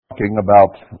talking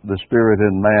about the Spirit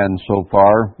in man so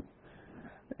far,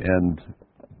 and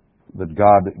that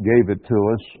God gave it to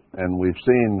us, and we've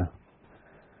seen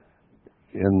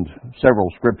in several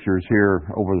scriptures here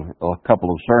over a couple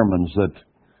of sermons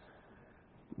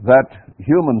that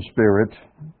human spirit,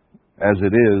 as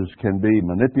it is, can be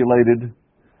manipulated,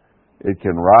 it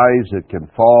can rise, it can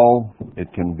fall,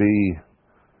 it can be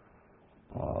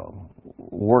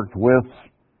worked with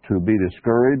to be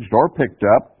discouraged or picked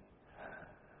up.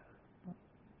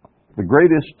 The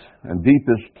greatest and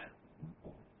deepest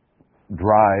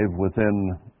drive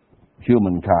within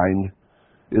humankind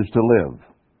is to live.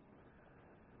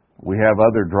 We have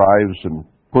other drives and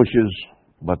pushes,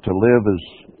 but to live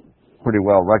is pretty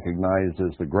well recognized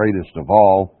as the greatest of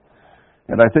all.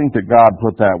 And I think that God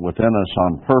put that within us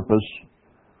on purpose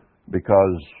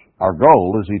because our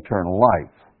goal is eternal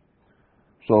life.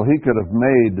 So He could have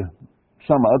made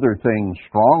some other things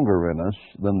stronger in us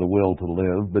than the will to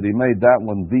live, but He made that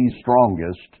one the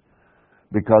strongest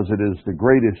because it is the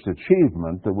greatest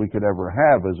achievement that we could ever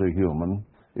have as a human,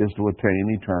 is to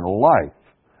attain eternal life.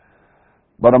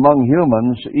 But among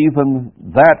humans, even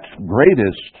that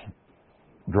greatest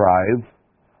drive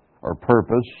or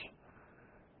purpose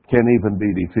can even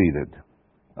be defeated.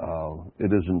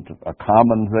 It isn't a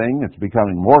common thing. It's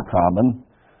becoming more common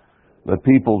that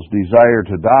people's desire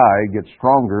to die gets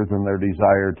stronger than their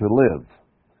desire to live.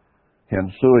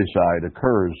 Hence, suicide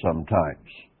occurs sometimes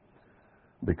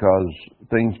because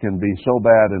things can be so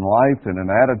bad in life and in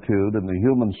attitude, and the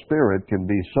human spirit can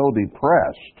be so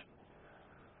depressed,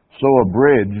 so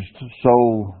abridged,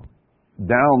 so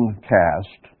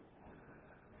downcast,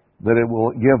 that it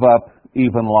will give up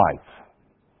even life.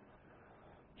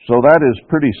 So that is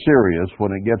pretty serious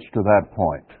when it gets to that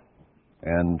point.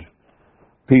 And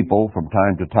people from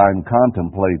time to time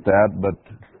contemplate that, but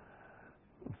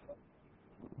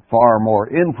far more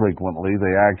infrequently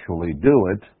they actually do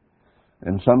it.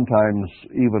 And sometimes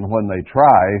even when they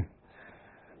try,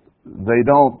 they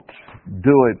don't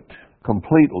do it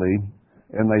completely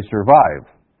and they survive,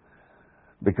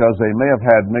 because they may have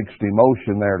had mixed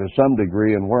emotion there to some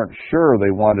degree and weren't sure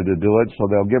they wanted to do it, so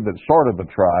they'll give it sort of a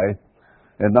try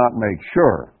and not make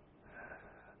sure.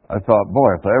 I thought, boy,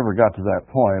 if I ever got to that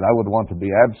point, I would want to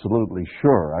be absolutely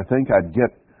sure. I think I'd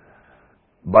get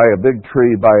by a big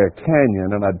tree, by a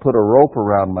canyon, and I'd put a rope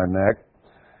around my neck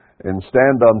and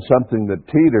stand on something that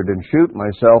teetered and shoot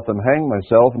myself and hang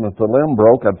myself, and if the limb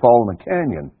broke, I'd fall in the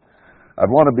canyon. I'd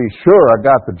want to be sure I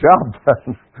got the job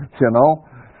done, you know.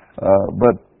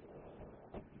 But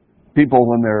people,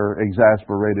 when they're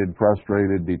exasperated,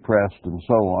 frustrated, depressed, and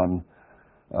so on,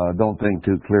 don't think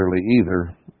too clearly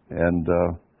either, and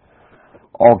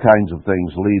all kinds of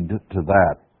things lead to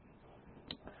that.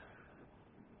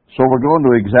 So we're going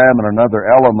to examine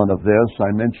another element of this.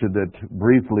 I mentioned it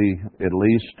briefly, at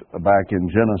least, back in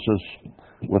Genesis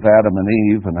with Adam and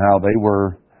Eve and how they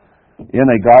were in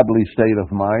a godly state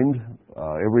of mind.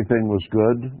 Everything was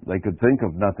good. They could think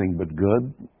of nothing but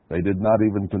good. They did not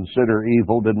even consider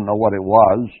evil, didn't know what it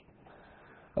was,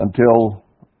 until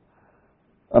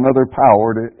another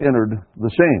power entered the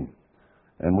scene.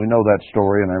 And we know that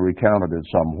story, and I recounted it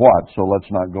somewhat, so let's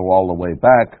not go all the way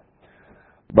back.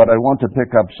 But I want to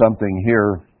pick up something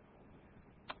here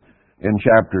in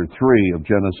chapter 3 of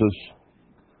Genesis.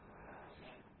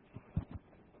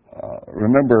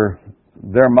 Remember,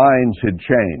 their minds had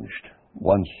changed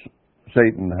once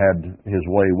Satan had his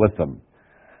way with them.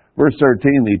 Verse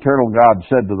 13, the eternal God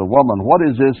said to the woman, "What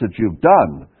is this that you've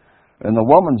done?" And the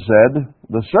woman said,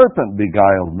 "The serpent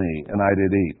beguiled me, and I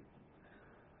did eat."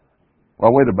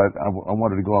 Well, wait a minute. I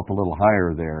wanted to go up a little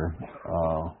higher there.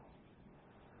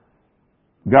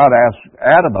 God asked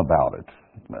Adam about it,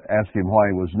 asked him why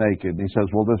he was naked. And he says,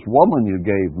 "Well, this woman you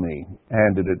gave me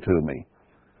handed it to me."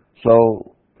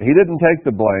 So he didn't take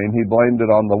the blame. He blamed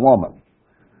it on the woman.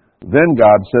 Then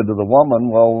God said to the woman,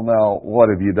 "Well, now, what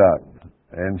have you done?"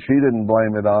 And she didn't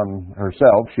blame it on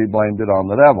herself. She blamed it on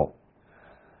the devil.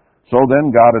 So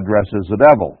then God addresses the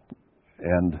devil.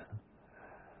 And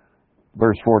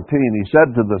verse 14, he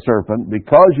said to the serpent,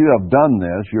 "Because you have done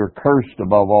this, you're cursed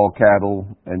above all cattle,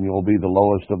 and you'll be the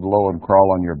lowest of the low and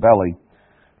crawl on your belly."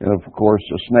 And of course,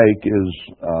 a snake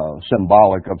is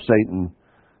symbolic of Satan,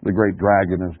 the great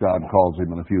dragon, as God calls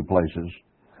him in a few places.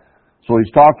 So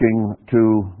he's talking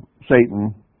to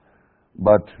Satan,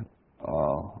 but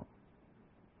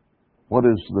what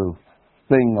is the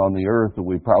thing on the earth that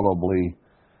we probably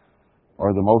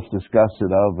are the most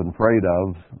disgusted of and afraid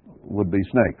of would be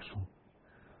snakes.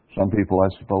 Some people, I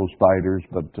suppose, spiders,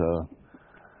 but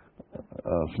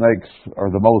snakes are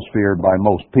the most feared by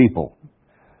most people.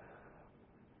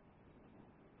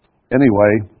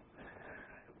 Anyway,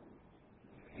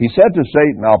 He said to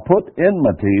Satan, I'll put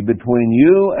enmity between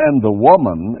you and the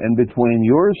woman, and between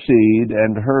your seed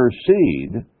and her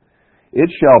seed. It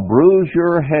shall bruise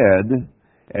your head,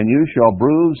 and you shall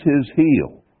bruise his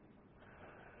heel.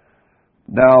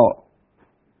 Now,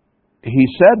 he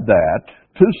said that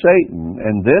to Satan,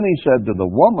 and then he said to the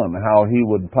woman how he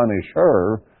would punish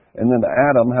her, and then to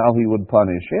Adam how he would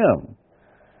punish him.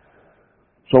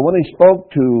 So when he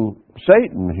spoke to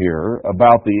Satan here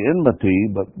about the enmity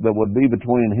that would be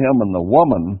between him and the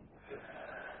woman,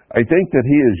 I think that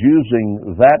he is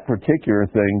using that particular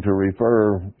thing to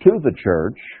refer to the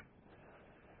church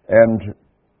and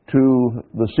to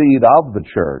the seed of the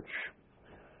church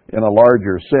in a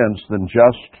larger sense than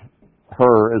just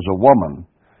her as a woman.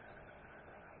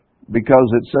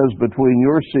 Because it says between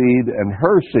your seed and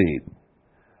her seed.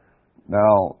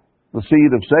 Now, the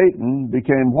seed of Satan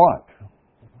became what?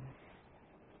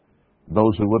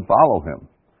 Those who would follow him.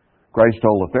 Christ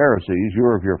told the Pharisees,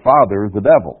 you're of your father, the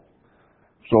devil.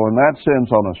 So in that sense,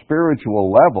 on a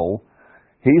spiritual level,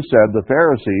 he said the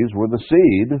Pharisees were the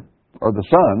seed, or the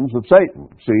sons of Satan.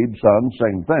 Seed, son,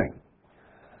 same thing.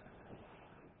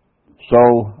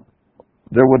 So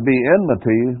there would be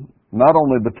enmity not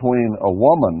only between a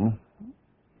woman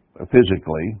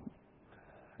physically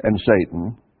and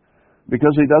Satan,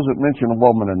 because he doesn't mention a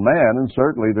woman and man, and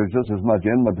certainly there's just as much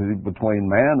enmity between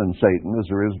man and Satan as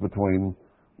there is between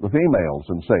the females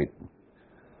and Satan.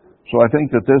 So I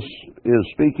think that this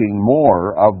is speaking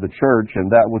more of the church and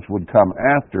that which would come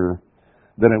after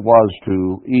than it was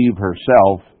to Eve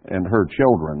herself and her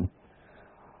children,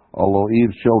 although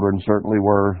Eve's children certainly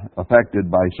were affected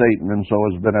by Satan, and so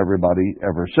has been everybody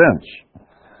ever since.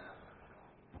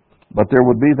 But there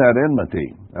would be that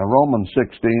enmity. Now, Romans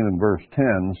 16 and verse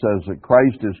 10 says that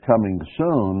Christ is coming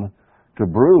soon to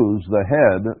bruise the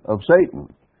head of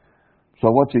Satan.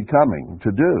 So what's he coming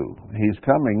to do? He's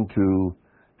coming to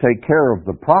take care of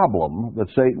the problem that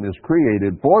Satan has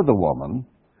created for the woman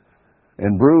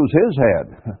and bruise his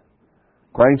head.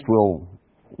 Christ will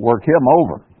work him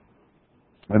over.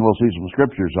 And we'll see some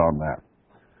scriptures on that.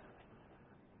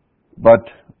 But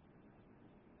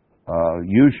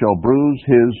you shall bruise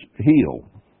his heel.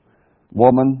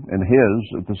 Woman and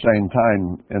his at the same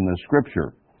time in the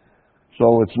scripture.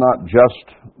 So it's not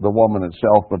just the woman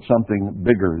itself, but something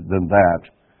bigger than that.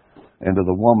 And to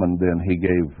the woman then he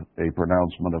gave a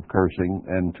pronouncement of cursing,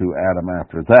 and to Adam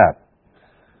after that.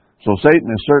 So Satan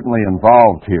is certainly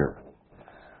involved here.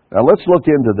 Now let's look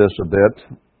into this a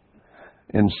bit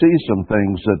and see some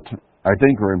things that I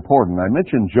think are important. I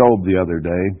mentioned Job the other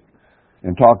day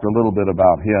and talked a little bit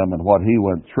about him and what he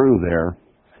went through there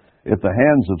at the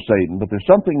hands of Satan. But there's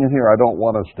something in here I don't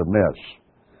want us to miss.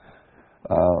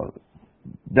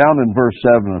 Down in verse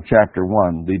 7 of chapter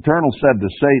 1, the Eternal said to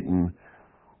Satan,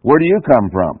 where do you come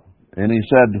from? And he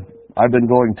said, I've been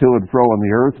going to and fro in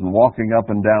the earth and walking up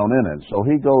and down in it. So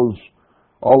he goes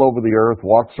all over the earth,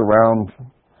 walks around,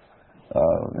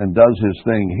 and does his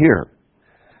thing here.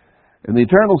 And the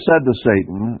Eternal said to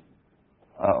Satan,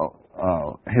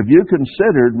 have you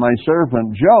considered my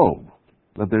servant Job,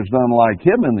 that there's none like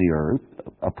him in the earth,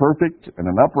 a perfect and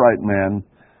an upright man,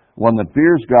 one that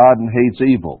fears God and hates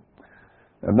evil?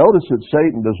 And notice that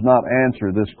Satan does not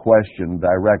answer this question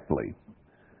directly.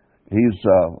 He's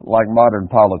like modern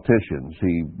politicians.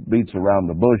 He beats around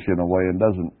the bush in a way and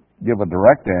doesn't give a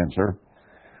direct answer.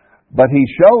 But he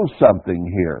shows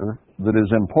something here that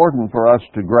is important for us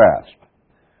to grasp.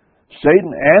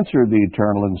 Satan answered the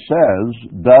Eternal and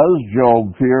says, does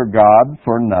Job fear God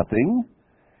for nothing?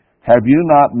 Have you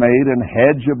not made an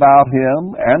hedge about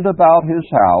him and about his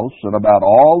house and about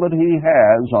all that he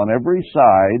has on every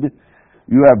side?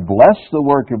 You have blessed the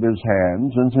work of his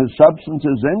hands, and his substance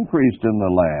is increased in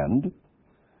the land.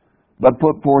 But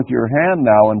put forth your hand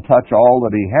now and touch all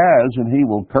that he has, and he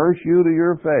will curse you to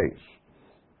your face.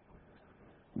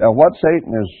 Now what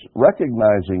Satan is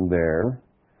recognizing there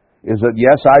is that,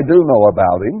 yes, I do know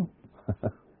about him.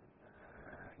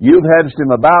 You've hedged him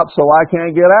about so I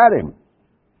can't get at him.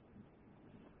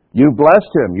 You've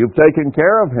blessed him. You've taken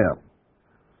care of him.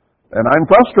 And I'm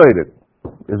frustrated,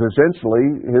 is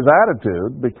essentially his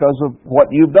attitude because of what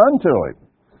you've done to him.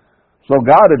 So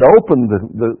God had opened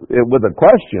it with a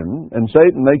question, and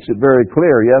Satan makes it very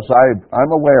clear, yes,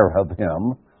 I'm aware of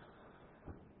him.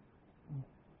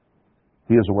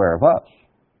 He is aware of us.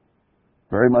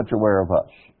 Very much aware of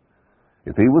us.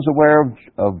 If he was aware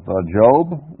of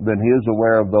Job, then he is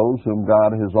aware of those whom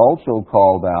God has also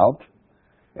called out,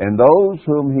 and those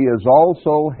whom he has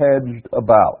also hedged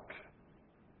about.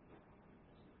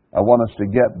 I want us to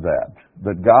get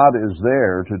that God is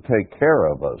there to take care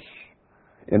of us,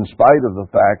 in spite of the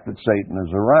fact that Satan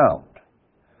is around.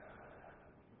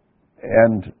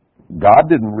 And God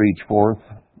didn't reach forth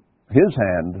his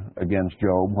hand against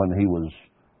Job when he was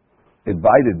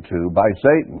invited to by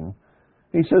Satan.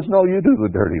 He says, no, you do the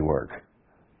dirty work.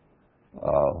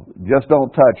 Just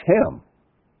don't touch him.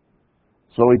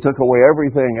 So he took away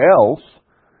everything else,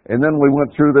 and then we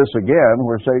went through this again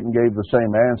where Satan gave the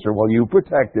same answer. Well, you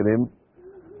protected him.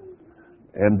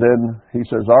 And then he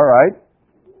says, all right,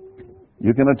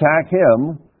 you can attack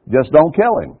him, just don't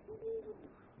kill him.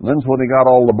 And then's when he got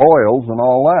all the boils and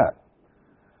all that.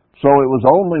 So it was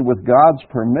only with God's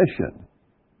permission.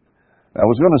 I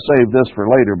was going to save this for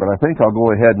later, but I think I'll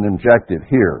go ahead and inject it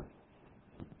here.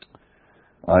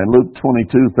 In Luke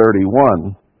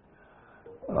 22:31,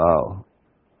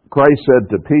 Christ said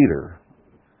to Peter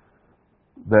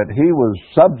that he was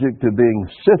subject to being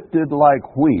sifted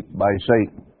like wheat by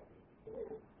Satan.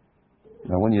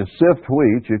 Now, when you sift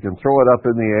wheat, you can throw it up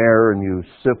in the air and you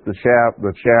sift the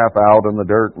chaff out and the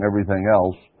dirt and everything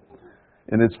else.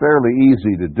 And it's fairly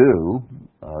easy to do.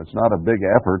 It's not a big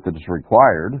effort that's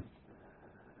required.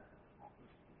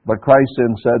 But Christ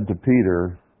then said to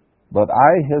Peter, but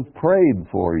I have prayed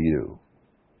for you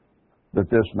that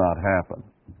this not happen.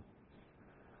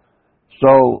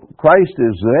 So Christ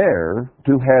is there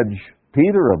to hedge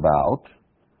Peter about,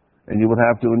 and you would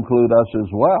have to include us as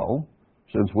well,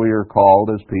 since we are called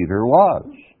as Peter was.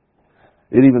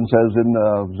 It even says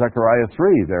in Zechariah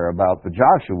 3 there about the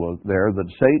Joshua there that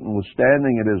Satan was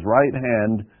standing at his right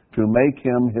hand to make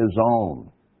him his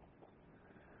own.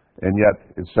 And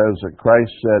yet it says that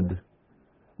Christ said,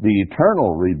 the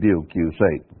eternal rebuke you,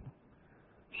 Satan.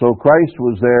 So Christ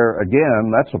was there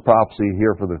again. That's a prophecy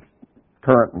here for the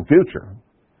current and future,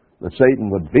 that Satan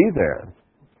would be there,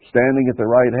 standing at the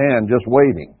right hand, just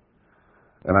waiting.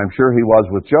 And I'm sure he was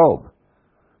with Job.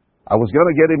 I was going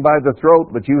to get him by the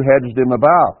throat, but you hedged him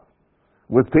about.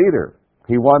 With Peter,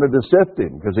 he wanted to sift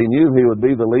him because he knew he would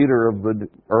be the leader of the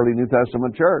early New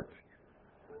Testament church.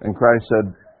 And Christ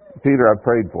said, Peter, I've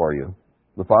prayed for you.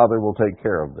 The Father will take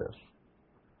care of this.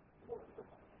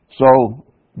 So,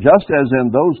 just as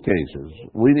in those cases,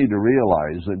 we need to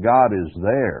realize that God is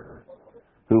there,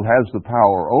 who has the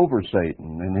power over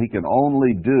Satan, and he can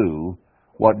only do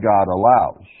what God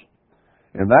allows.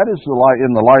 And that is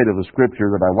in the light of a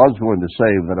scripture that I was going to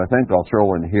save that I think I'll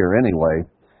throw in here anyway.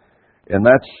 And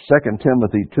that's 2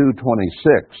 Timothy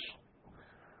 2:26,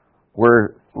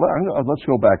 where, let's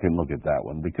go back and look at that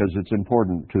one because it's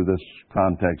important to this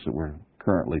context that we're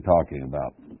currently talking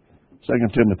about. 2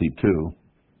 Timothy 2,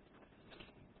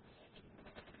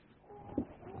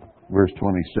 verse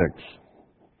 26.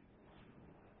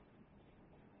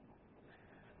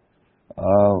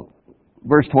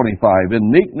 Verse 25,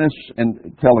 in meekness,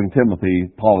 and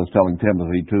Paul is telling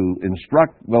Timothy to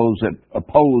instruct those that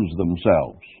oppose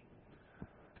themselves.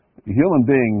 Human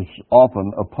beings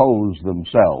often oppose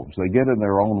themselves. They get in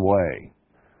their own way.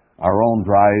 Our own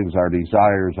drives, our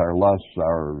desires, our lusts,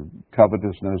 our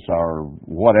covetousness, our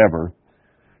whatever,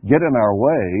 get in our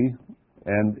way,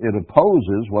 and it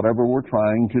opposes whatever we're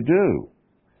trying to do.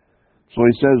 So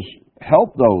he says,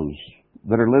 help those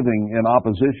that are living in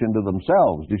opposition to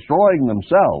themselves, destroying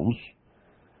themselves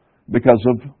because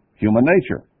of human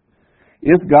nature.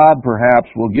 If God perhaps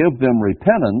will give them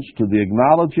repentance to the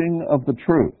acknowledging of the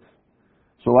truth.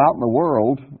 So out in the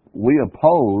world, we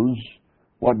oppose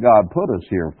what God put us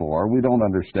here for. We don't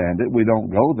understand it. We don't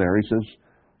go there. He says,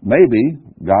 maybe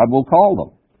God will call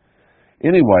them.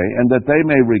 Anyway, and that they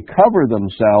may recover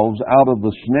themselves out of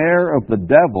the snare of the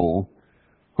devil,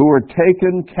 who are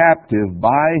taken captive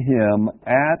by him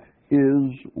at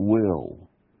his will.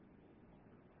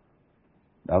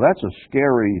 Now that's a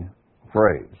scary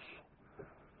phrase.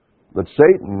 That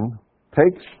Satan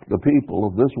takes the people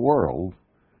of this world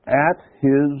at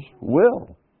his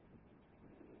will.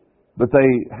 But they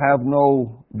have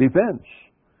no defense.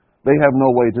 They have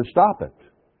no way to stop it.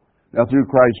 Now through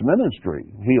Christ's ministry,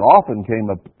 he often came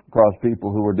across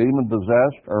people who were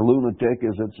demon-possessed or lunatic,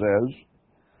 as it says,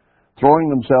 throwing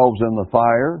themselves in the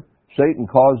fire, Satan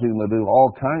causing them to do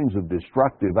all kinds of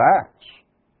destructive acts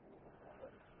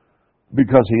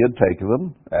because he had taken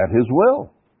them at his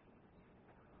will.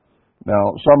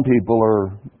 Now, some people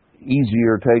are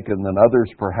easier taken than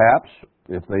others, perhaps,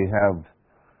 if they have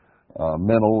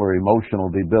mental or emotional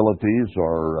debilities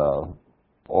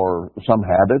or some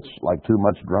habits, like too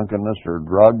much drunkenness or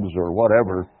drugs or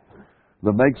whatever,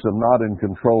 that makes them not in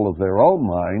control of their own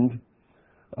mind.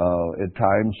 At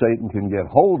times, Satan can get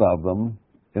hold of them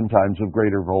in times of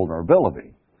greater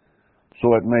vulnerability.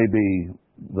 So it may be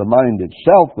the mind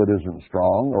itself that isn't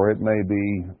strong, or it may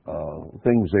be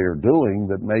things they are doing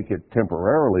that make it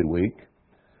temporarily weak.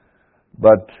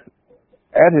 But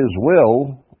at his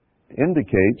will,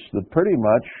 indicates that pretty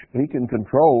much he can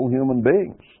control human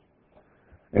beings.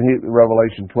 And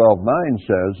Revelation 12:9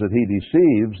 says that he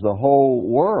deceives the whole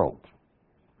world.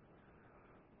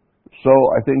 So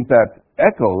I think that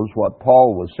echoes what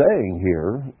Paul was saying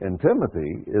here in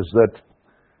Timothy, is that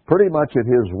pretty much at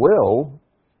his will,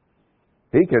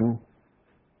 he can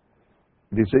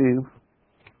deceive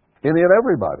any and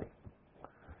everybody.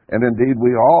 And indeed,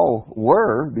 we all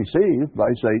were deceived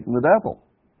by Satan the devil.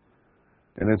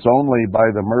 And it's only by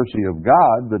the mercy of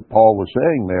God that Paul was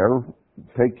saying there,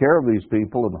 take care of these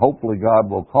people and hopefully God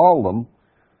will call them,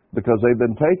 because they've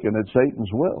been taken at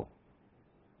Satan's will.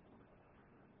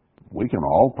 We can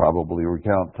all probably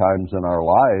recount times in our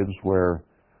lives where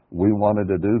we wanted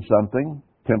to do something,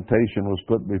 temptation was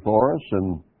put before us,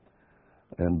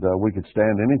 and we could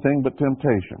stand anything but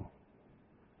temptation.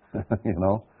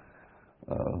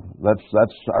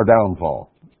 That's our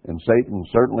downfall. And Satan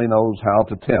certainly knows how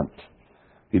to tempt.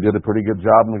 He did a pretty good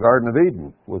job in the Garden of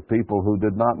Eden with people who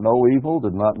did not know evil,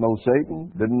 did not know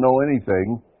Satan, didn't know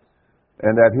anything,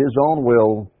 and at his own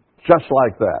will, just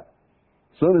like that,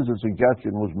 as soon as the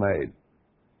suggestion was made,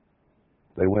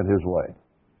 they went his way.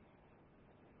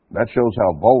 That shows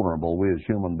how vulnerable we as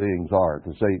human beings are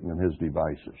to Satan and his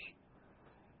devices.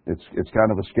 It's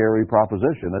kind of a scary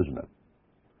proposition, isn't it?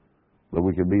 That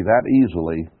we can be that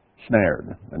easily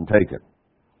snared and taken.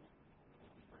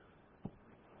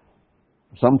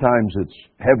 Sometimes it's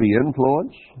heavy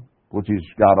influence, which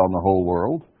he's got on the whole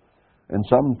world, and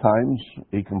sometimes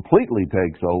he completely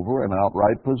takes over an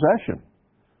outright possession,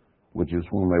 which is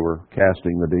when they were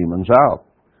casting the demons out.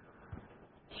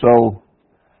 So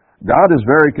God is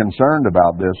very concerned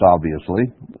about this,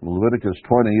 obviously. Leviticus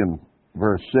 20 and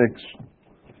verse 6,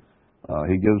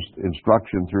 he gives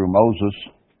instruction through Moses.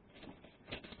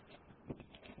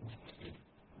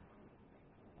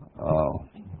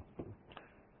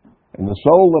 And the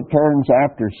soul that turns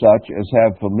after such as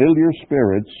have familiar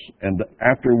spirits and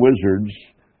after wizards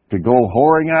to go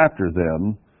whoring after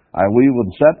them, we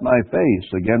will set my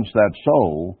face against that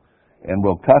soul and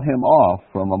will cut him off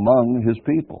from among his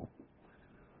people.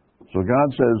 So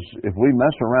God says, if we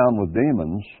mess around with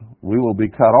demons, we will be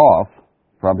cut off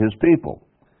from his people.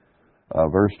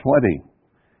 Verse 20,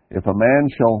 if a man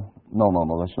shall...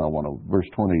 No, that's not one of... Verse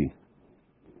 25.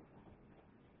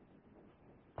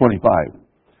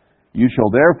 You shall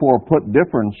therefore put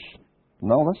difference...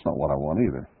 No, that's not what I want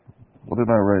either. What did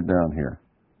I write down here?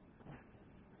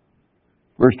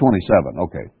 Verse 27,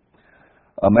 okay.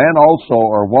 A man also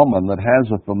or woman that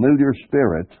has a familiar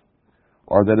spirit,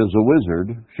 or that is a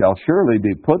wizard, shall surely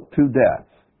be put to death.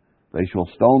 They shall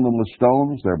stone them with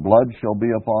stones, their blood shall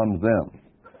be upon them.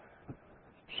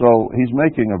 So he's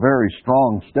making a very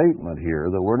strong statement here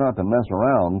that we're not to mess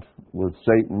around with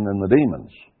Satan and the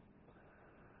demons.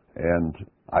 And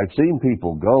I've seen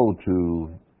people go to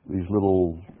these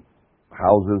little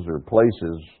houses or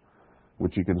places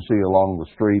which you can see along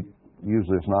the street.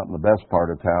 Usually it's not in the best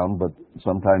part of town, but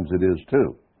sometimes it is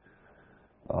too.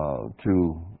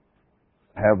 To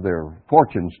have their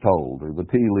fortunes told or the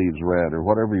tea leaves read or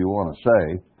whatever you want to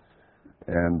say.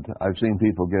 And I've seen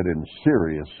people get in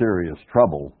serious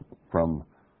trouble from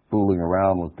fooling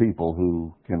around with people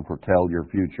who can foretell your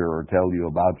future or tell you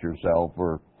about yourself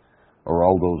or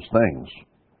all those things.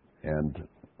 And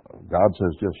God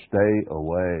says, just stay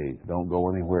away. Don't go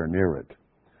anywhere near it.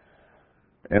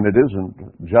 And it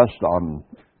isn't just on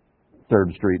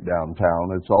 3rd Street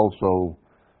downtown. It's also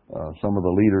some of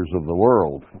the leaders of the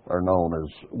world are known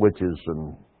as witches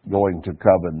and going to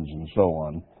covens and so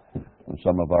on. And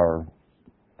some of our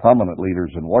prominent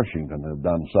leaders in Washington have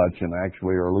done such and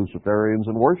actually are Luciferians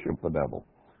and worship the devil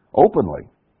openly.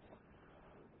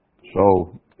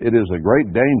 So it is a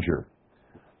great danger.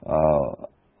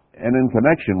 And in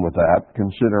connection with that,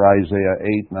 consider Isaiah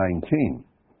 8:19.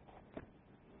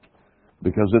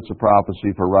 Because it's a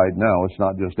prophecy for right now. It's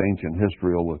not just ancient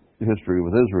history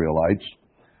with Israelites.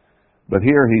 But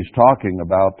here he's talking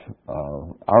about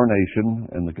our nation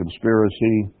and the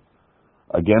conspiracy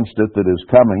against it that is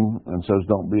coming, and says,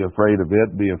 don't be afraid of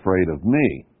it, be afraid of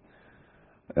me.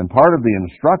 And part of the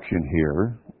instruction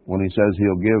here, when he says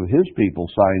he'll give his people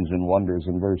signs and wonders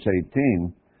in verse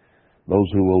 18,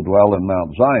 those who will dwell in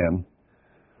Mount Zion,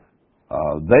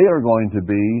 they are going to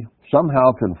be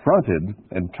somehow confronted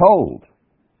and told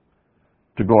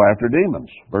to go after demons.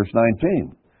 Verse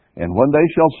 19, and when they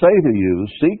shall say to you,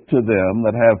 seek to them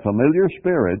that have familiar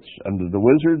spirits, and to the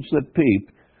wizards that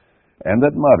peep and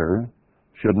that mutter,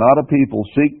 should not a people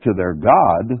seek to their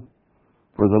God,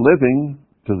 for the living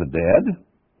to the dead?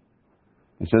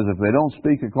 He says if they don't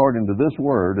speak according to this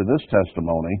word and this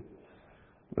testimony,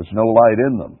 there's no light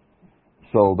in them.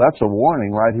 So that's a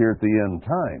warning right here at the end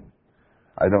time.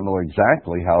 I don't know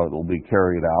exactly how it will be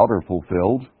carried out or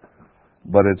fulfilled,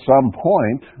 but at some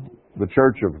point, the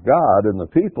church of God and the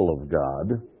people of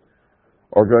God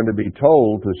are going to be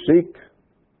told to seek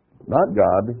not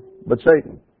God, but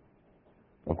Satan.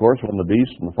 Of course, when the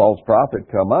beast and the false prophet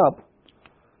come up,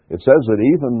 it says that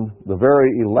even the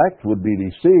very elect would be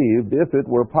deceived if it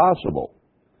were possible.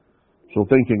 So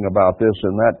thinking about this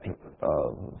in that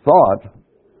thought,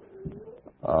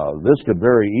 this could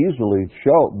very easily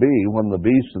be when the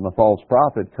beast and the false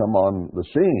prophet come on the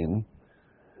scene,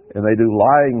 and they do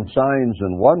lying signs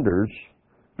and wonders,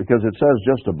 because it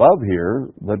says just above here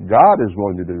that God is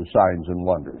going to do signs and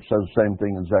wonders. It says the same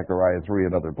thing in Zechariah 3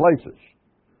 and other places.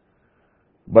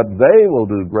 But they will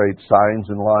do great signs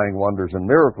and lying wonders and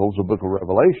miracles, the book of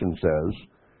Revelation says,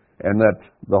 and that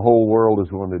the whole world is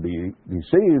going to be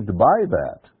deceived by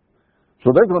that.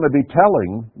 So they're going to be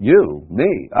telling you,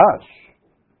 me, us,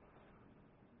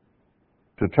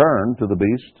 to turn to the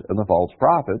beast and the false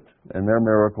prophet and their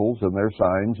miracles and their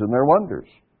signs and their wonders.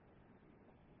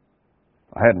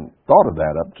 I hadn't thought of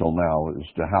that up till now as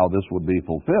to how this would be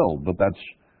fulfilled, but that's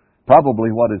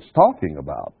probably what it's talking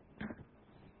about.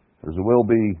 Because we'll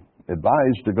be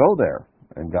advised to go there,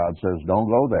 and God says, don't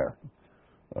go there.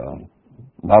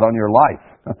 Not on your life,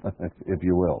 if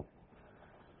you will.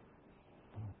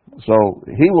 So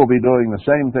he will be doing the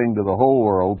same thing to the whole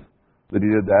world that he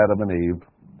did to Adam and Eve,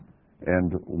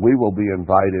 and we will be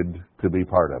invited to be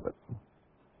part of it.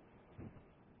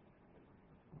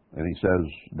 And he says,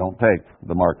 don't take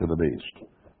the mark of the beast.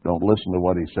 Don't listen to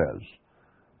what he says.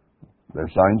 They're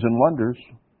signs and wonders,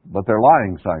 but they're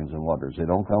lying signs and wonders. They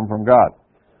don't come from God.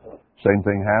 Same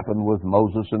thing happened with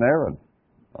Moses and Aaron.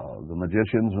 The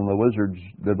magicians and the wizards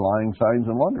did lying signs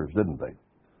and wonders, didn't they?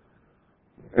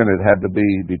 And it had to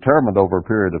be determined over a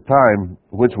period of time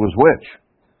which was which.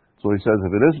 So he says,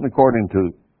 if it isn't according to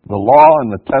the law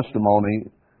and the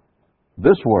testimony,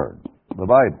 this word, the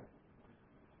Bible,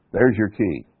 there's your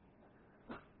key.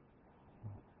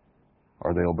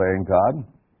 Are they obeying God?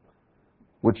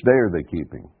 Which day are they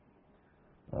keeping?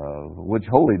 Which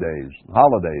holy days,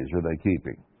 holidays are they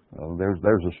keeping?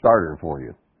 There's a starter for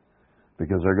you,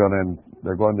 because they're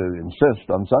going to insist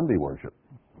on Sunday worship.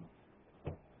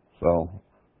 So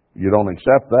you don't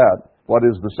accept that. What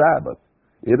is the Sabbath?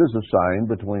 It is a sign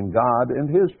between God and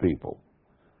His people.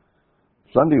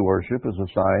 Sunday worship is a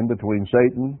sign between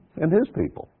Satan and his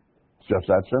people. It's just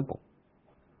that simple.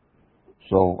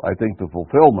 So I think the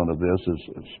fulfillment of this is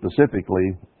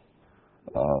specifically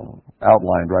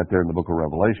outlined right there in the book of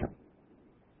Revelation.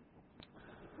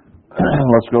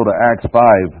 Let's go to Acts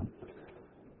 5,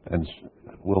 and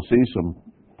we'll see some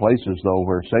places, though,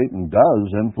 where Satan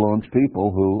does influence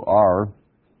people who are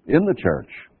in the church.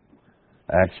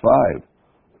 Acts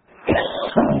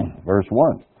 5, verse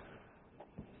 1.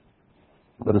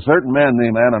 But a certain man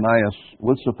named Ananias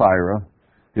with Sapphira,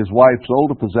 his wife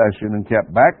sold a possession and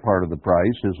kept back part of the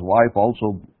price, his wife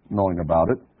also knowing about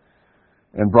it,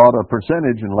 and brought a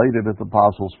percentage and laid it at the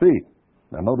apostles' feet.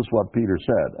 Now notice what Peter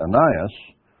said. Ananias,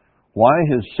 why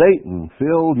has Satan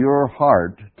filled your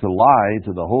heart to lie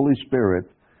to the Holy Spirit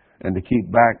and to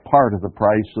keep back part of the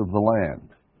price of the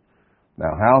land?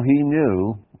 Now how he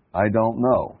knew, I don't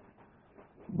know.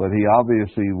 But he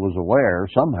obviously was aware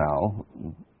somehow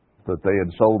that they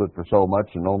had sold it for so much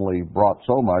and only brought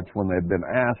so much when they'd been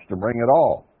asked to bring it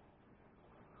all.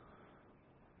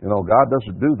 You know, God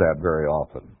doesn't do that very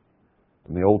often.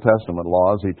 In the Old Testament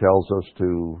laws, He tells us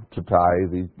to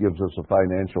tithe. He gives us a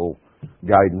financial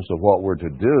guidance of what we're to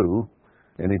do,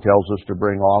 and He tells us to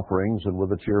bring offerings and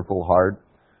with a cheerful heart.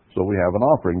 So we have an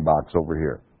offering box over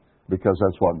here, because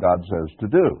that's what God says to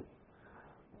do.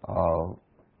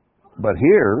 But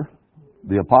here,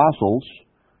 the apostles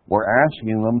were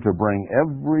asking them to bring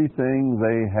everything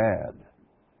they had,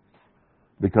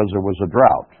 because there was a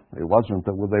drought. It wasn't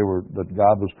that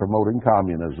God was promoting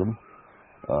communism,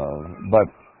 but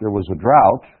there was a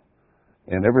drought,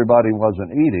 and everybody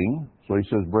wasn't eating. So He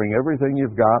says, bring everything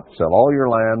you've got, sell all your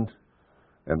land,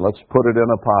 and let's put it in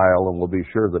a pile, and we'll be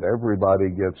sure that everybody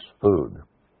gets food.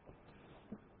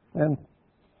 And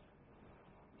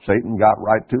Satan got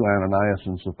right to Ananias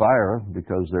and Sapphira,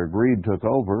 because their greed took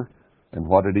over. And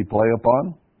what did he play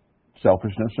upon?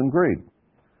 Selfishness and greed.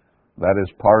 That is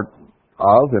part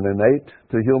of and innate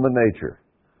to human nature.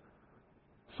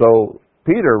 So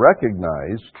Peter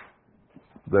recognized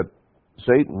that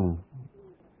Satan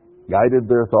guided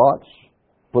their thoughts,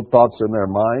 put thoughts in their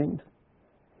mind,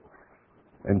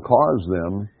 and caused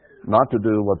them not to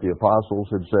do what the apostles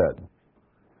had said.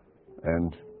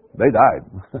 And they died.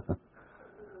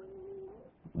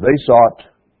 They sought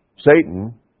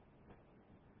Satan,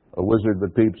 a wizard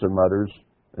that peeps and mutters,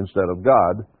 instead of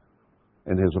God,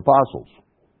 and his apostles.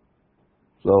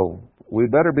 So we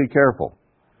better be careful.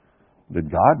 Did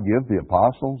God give the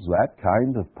apostles that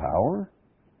kind of power?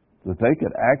 That they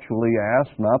could actually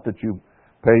ask, not that you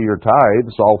pay your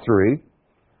tithes, all three,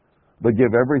 but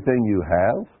give everything you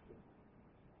have?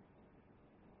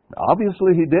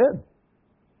 Obviously he did,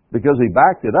 because he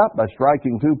backed it up by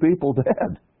striking 2 people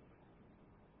dead.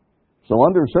 So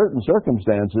under certain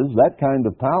circumstances, that kind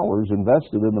of power is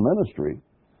invested in the ministry.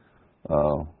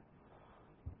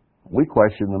 We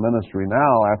question the ministry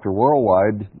now after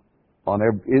worldwide on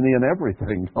any and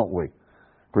everything, don't we?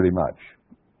 Pretty much.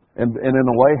 And in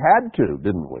a way had to,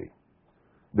 didn't we?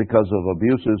 Because of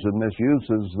abuses and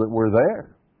misuses that were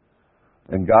there.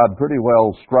 And God pretty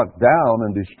well struck down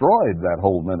and destroyed that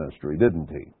whole ministry, didn't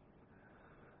he?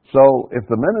 So if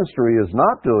the ministry is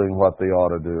not doing what they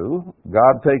ought to do,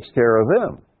 God takes care of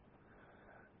them.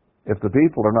 If the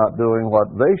people are not doing what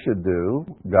they should do,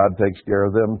 God takes care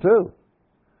of them too.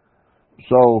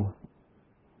 So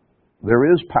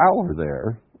there is power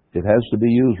there. It has to be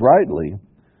used rightly.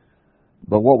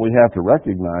 But what we have to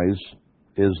recognize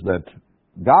is that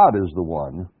God is the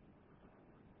one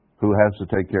who has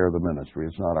to take care of the ministry.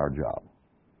 It's not our job.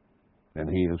 And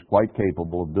he is quite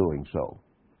capable of doing so.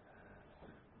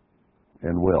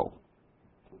 And will.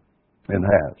 And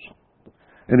has.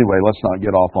 Anyway, let's not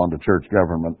get off onto church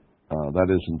government. That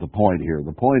isn't the point here.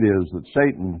 The point is that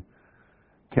Satan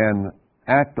can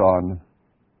act on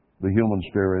the human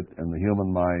spirit and the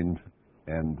human mind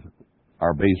and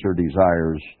our baser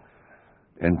desires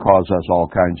and cause us all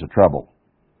kinds of trouble.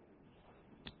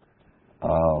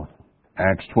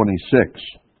 Acts 26.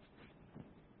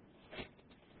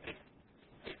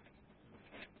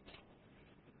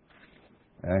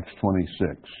 Acts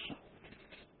 26.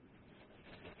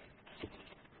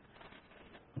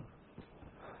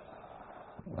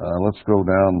 Let's go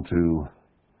down to,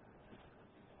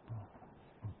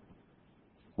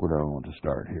 where do I want to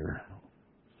start here?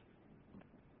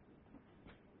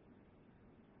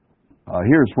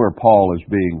 Here's where Paul is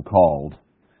being called,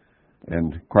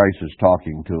 and Christ is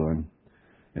talking to him.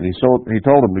 And he told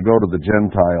him to go to the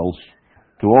Gentiles,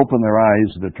 to open their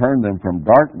eyes, to turn them from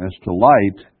darkness to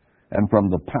light, and from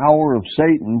the power of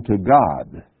Satan to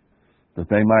God, that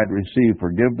they might receive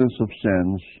forgiveness of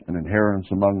sins and inheritance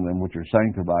among them which are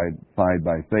sanctified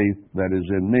by faith that is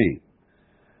in me.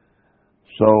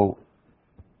 So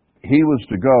he was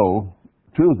to go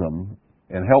to them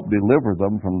and help deliver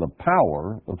them from the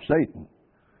power of Satan.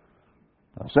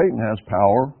 Now, Satan has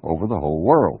power over the whole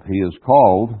world. He is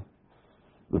called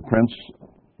the prince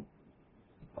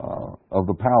of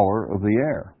the power of the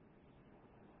air.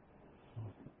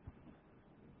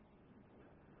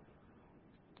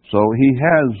 So he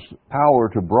has power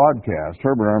to broadcast.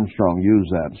 Herbert Armstrong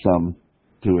used that some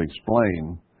to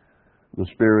explain the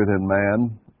spirit in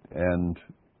man and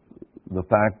the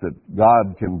fact that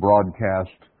God can broadcast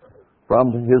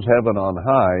from his heaven on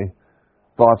high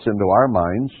thoughts into our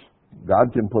minds.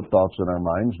 God can put thoughts in our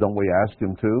minds. Don't we ask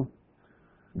him to?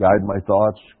 Guide my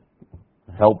thoughts,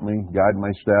 help me, guide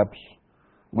my steps.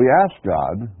 We ask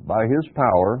God by his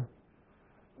power,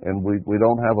 and we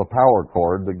don't have a power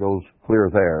cord that goes clear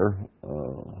there.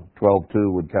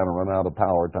 12.2 would kind of run out of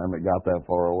power time it got that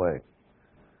far away.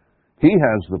 He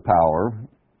has the power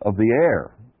of the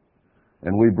air,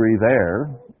 and we breathe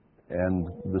air, and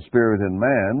the spirit in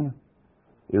man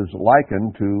is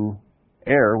likened to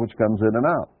air which comes in and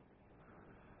out.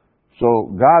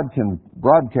 So God can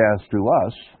broadcast to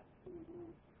us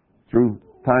through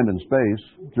time and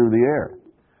space, through the air.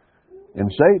 And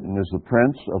Satan is the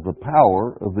prince of the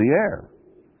power of the air.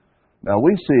 Now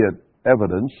we see it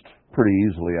evidenced pretty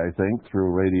easily, I think,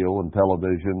 through radio and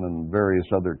television and various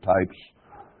other types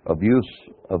of use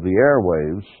of the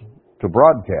airwaves to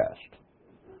broadcast.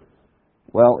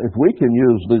 Well, if we can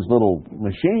use these little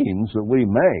machines that we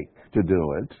make to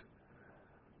do it,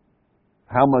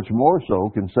 how much more so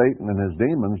can Satan and his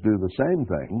demons do the same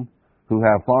thing, who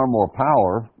have far more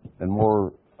power and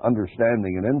more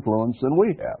understanding and influence than we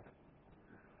have?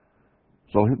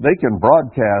 So they can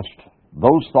broadcast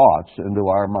those thoughts into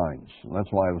our minds. And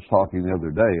that's why I was talking the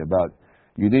other day about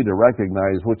you need to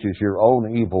recognize which is your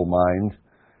own evil mind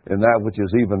and that which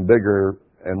is even bigger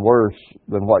and worse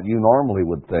than what you normally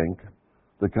would think,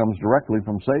 that comes directly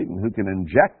from Satan, who can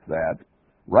inject that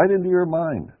right into your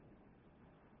mind.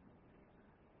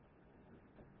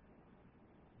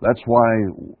 That's why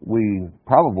we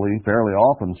probably fairly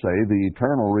often say the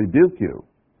eternal rebuke you.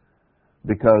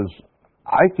 Because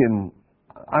I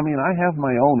have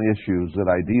my own issues that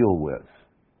I deal with.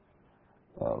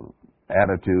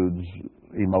 Attitudes,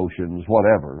 emotions,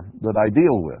 whatever, that I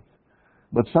deal with.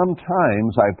 But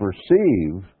sometimes I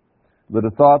perceive that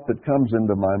a thought that comes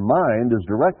into my mind is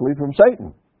directly from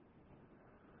Satan.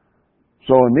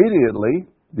 So immediately,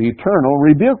 the Eternal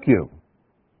rebuke you.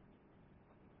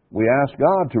 We ask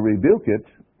God to rebuke it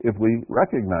if we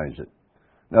recognize it.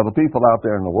 Now, the people out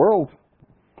there in the world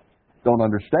don't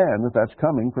understand that that's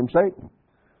coming from Satan.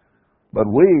 But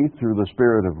we, through the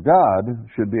Spirit of God,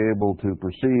 should be able to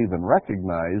perceive and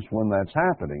recognize when that's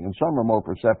happening. And some are more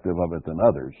perceptive of it than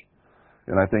others.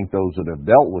 And I think those that have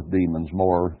dealt with demons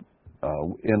more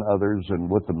in others and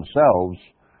with themselves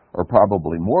are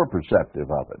probably more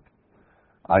perceptive of it.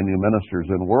 I knew ministers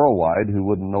in Worldwide who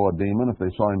wouldn't know a demon if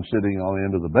they saw him sitting on the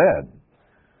end of the bed.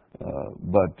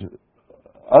 But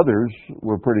others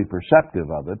were pretty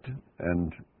perceptive of it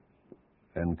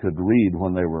and could read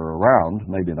when they were around.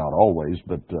 Maybe not always,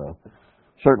 but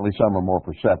certainly some are more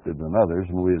perceptive than others,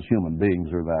 and we as human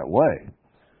beings are that way.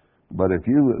 But if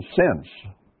you sense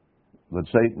that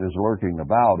Satan is lurking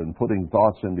about and putting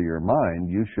thoughts into your mind,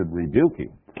 you should rebuke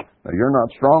him. Now, you're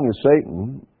not strong as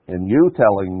Satan, and you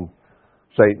telling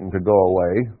Satan to go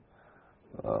away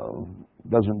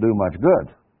doesn't do much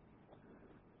good.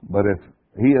 But if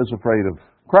he is afraid of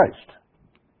Christ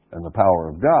and the power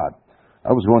of God,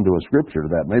 I was going to a scripture to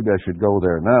that. Maybe I should go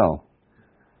there now.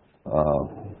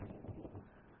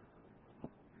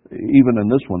 Even in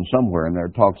this one somewhere in there,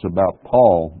 it talks about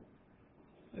Paul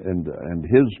and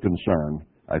his concern,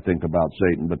 I think, about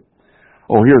Satan. But,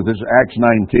 here, this is Acts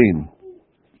 19,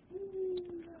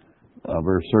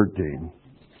 verse 13.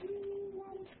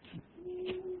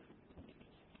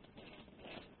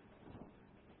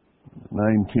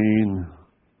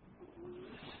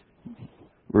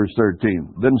 Verse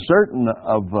 13. Then certain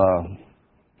of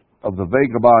the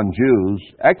vagabond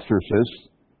Jews, exorcists,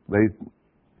 they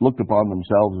looked upon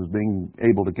themselves as being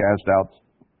able to cast out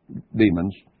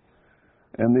demons.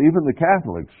 And even the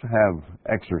Catholics have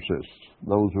exorcists,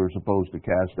 those who are supposed to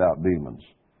cast out demons.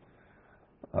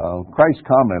 Christ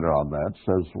commented on that,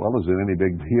 says, well, is it any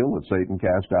big deal that Satan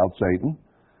cast out Satan?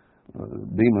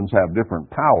 Demons have different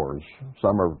powers.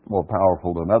 Some are more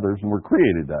powerful than others, and we're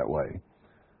created that way.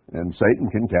 And Satan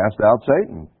can cast out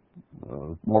Satan.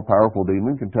 A more powerful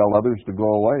demon can tell others to go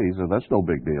away. He said, that's no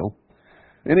big deal.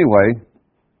 Anyway,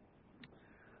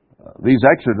 these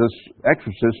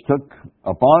exorcists took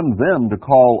upon them to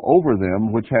call over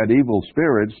them which had evil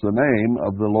spirits the name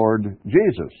of the Lord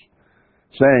Jesus,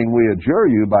 saying, we adjure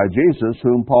you by Jesus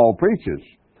whom Paul preaches.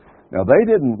 Now, they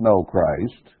didn't know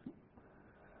Christ.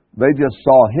 They just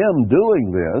saw him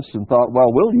doing this and thought,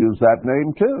 well, we'll use that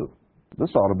name too.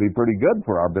 This ought to be pretty good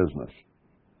for our business.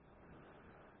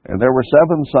 And there were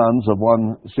 7 sons of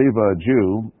one Sceva, a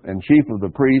Jew, and chief of the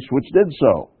priests, which did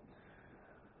so.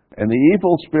 And the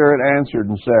evil spirit answered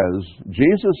and says,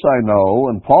 Jesus I know,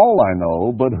 and Paul I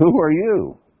know, but who are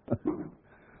you?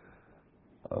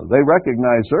 They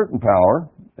recognize certain power,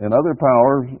 and other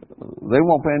power they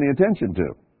won't pay any attention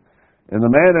to. And the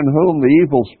man in whom the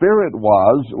evil spirit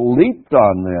was leaped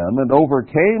on them and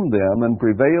overcame them and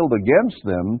prevailed against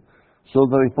them, so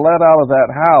that they fled out of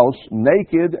that house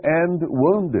naked and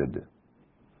wounded.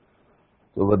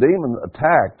 So the demon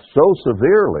attacked so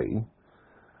severely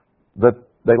that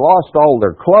they lost all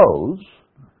their clothes,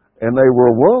 and they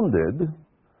were wounded,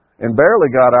 and barely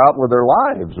got out with their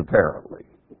lives, apparently.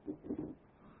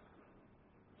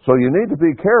 So you need to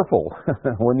be careful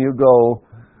when you go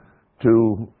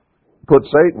to put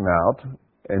Satan out,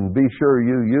 and be sure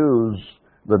you use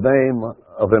the name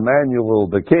of Emmanuel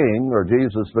the King, or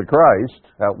Jesus the Christ,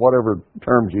 at whatever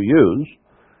terms you use.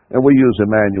 And we use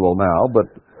Emmanuel now, but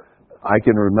I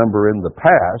can remember in the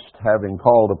past having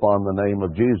called upon the name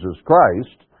of Jesus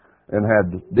Christ and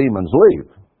had demons leave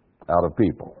out of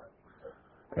people,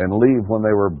 and leave when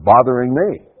they were bothering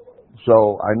me.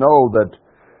 So I know that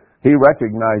he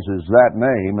recognizes that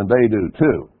name, and they do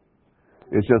too.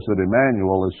 It's just that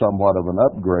Emmanuel is somewhat of an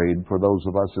upgrade for those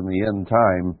of us in the end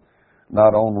time.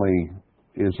 Not only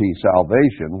is he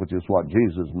salvation, which is what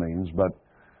Jesus means, but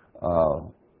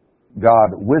God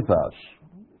with us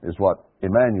is what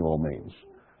Emmanuel means.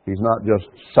 He's not just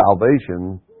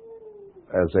salvation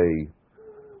as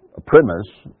a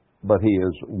premise, but he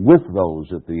is with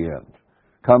those at the end.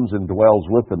 Comes and dwells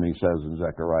with them, he says in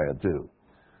Zechariah 2.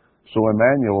 So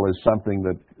Emmanuel is something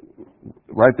that,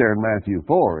 right there in Matthew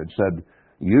 4, it said,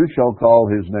 you shall call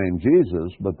his name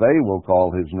Jesus, but they will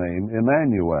call his name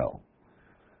Emmanuel.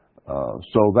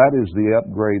 So that is the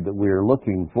upgrade that we are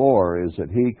looking for, is that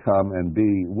he come and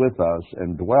be with us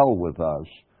and dwell with us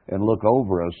and look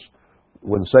over us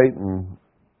when Satan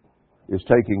is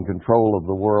taking control of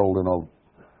the world in a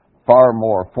far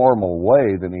more formal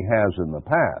way than he has in the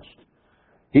past.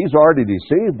 He's already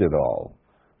deceived it all.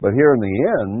 But here in the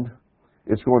end,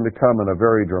 it's going to come in a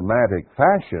very dramatic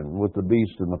fashion with the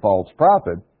beast and the false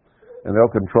prophet, and they'll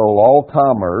control all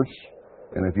commerce.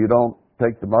 And if you don't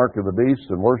take the mark of the beast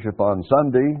and worship on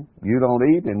Sunday, you don't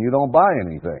eat and you don't buy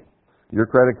anything. Your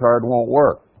credit card won't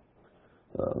work.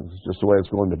 It's just the way it's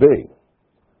going to be.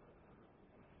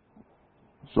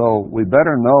 So we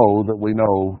better know that we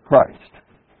know Christ.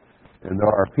 And there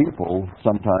are people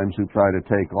sometimes who try to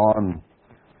take on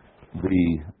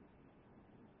the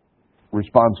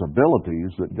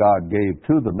responsibilities that God gave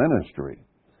to the ministry.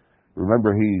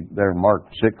 Remember, there in Mark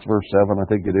 6, verse 7, I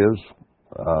think it is,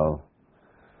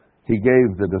 he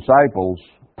gave the disciples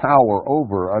power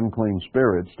over unclean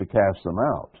spirits to cast them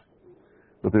out.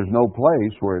 But there's no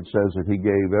place where it says that he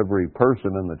gave every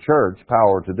person in the church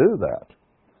power to do that.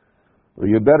 Well,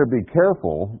 you better be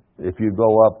careful if you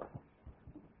go up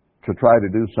to try to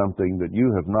do something that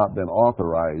you have not been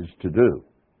authorized to do.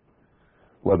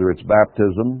 Whether it's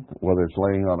baptism, whether it's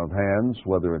laying on of hands,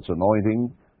 whether it's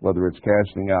anointing, whether it's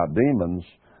casting out demons,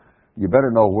 you better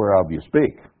know whereof you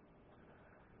speak.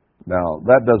 Now,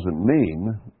 that doesn't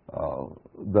mean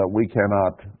that we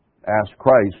cannot ask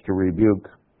Christ to rebuke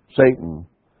Satan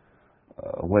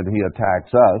when he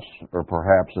attacks us, or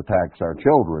perhaps attacks our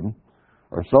children,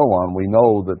 or so on. We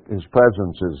know that his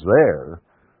presence is there.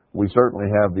 We certainly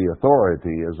have the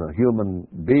authority as a human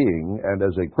being and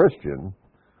as a Christian,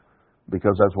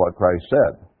 because that's what Christ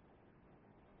said.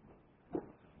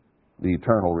 The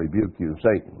eternal rebuke you,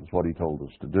 Satan, is what he told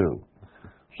us to do.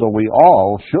 So we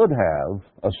all should have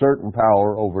a certain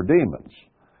power over demons.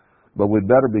 But we'd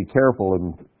better be careful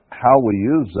in how we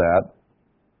use that,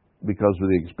 because of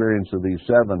the experience of these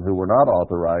 7 who were not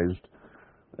authorized,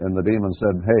 and the demon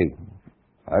said, "Hey,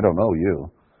 I don't know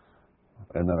you,"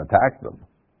 and then attacked them.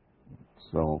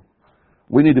 So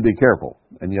we need to be careful.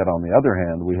 And yet, on the other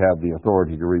hand, we have the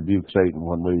authority to rebuke Satan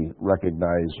when we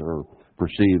recognize or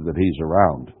perceive that he's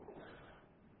around.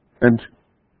 And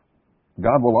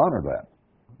God will honor that.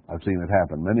 I've seen it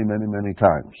happen many, many, many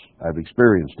times. I've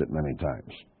experienced it many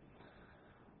times.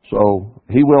 So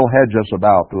he will hedge us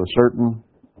about to a certain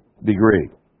degree.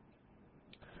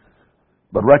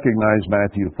 But recognize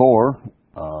Matthew 4.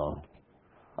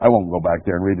 I won't go back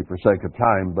there and read it for sake of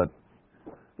time, but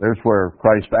there's where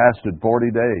Christ fasted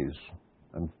 40 days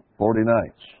and 40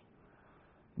 nights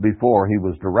before he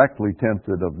was directly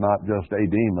tempted of not just a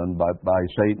demon, but by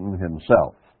Satan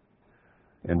himself.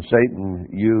 And Satan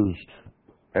used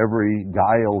every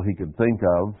guile he could think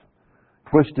of,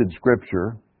 twisted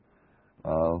Scripture,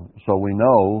 so we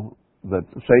know that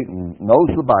Satan knows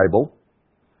the Bible.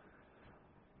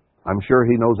 I'm sure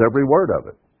he knows every word of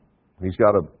it. He's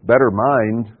got a better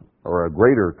mind or a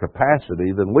greater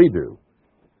capacity than we do.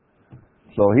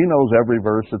 So he knows every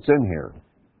verse that's in here.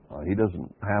 He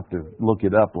doesn't have to look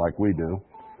it up like we do.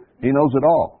 He knows it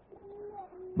all.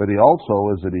 But he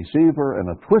also is a deceiver and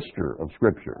a twister of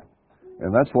Scripture.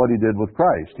 And that's what he did with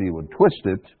Christ. He would twist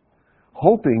it,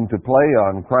 hoping to play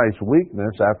on Christ's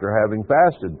weakness after having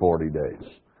fasted 40 days.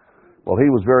 Well, he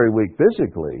was very weak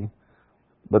physically,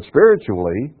 but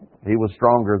spiritually, he was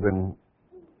stronger than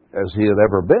as he had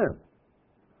ever been.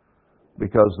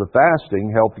 Because the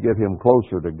fasting helped get him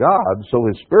closer to God, so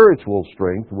his spiritual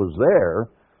strength was there,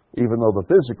 even though the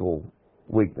physical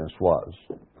weakness was.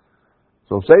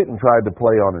 So Satan tried to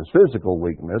play on his physical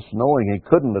weakness, knowing he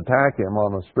couldn't attack him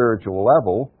on a spiritual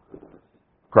level,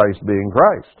 Christ being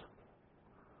Christ.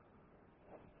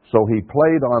 So he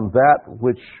played on that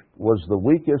which was the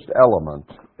weakest element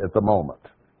at the moment.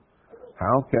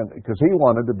 Because he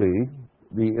wanted to be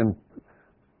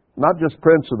not just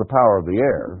prince of the power of the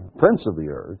air, prince of the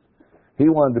earth, he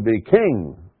wanted to be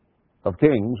king of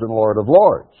kings and lord of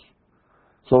lords.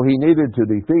 So he needed to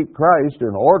defeat Christ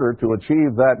in order to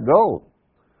achieve that goal.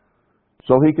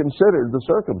 So he considered the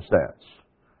circumstance.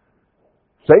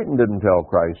 Satan didn't tell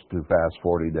Christ to fast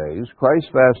 40 days. Christ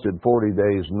fasted 40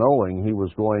 days knowing he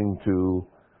was going to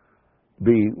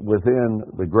be within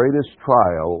the greatest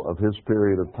trial of his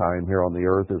period of time here on the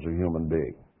earth as a human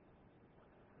being.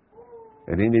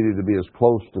 And he needed to be as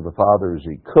close to the Father as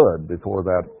he could before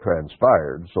that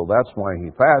transpired. So that's why he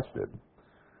fasted.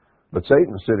 But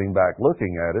Satan's sitting back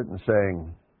looking at it and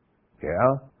saying,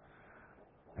 yeah,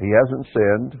 he hasn't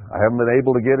sinned. I haven't been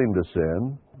able to get him to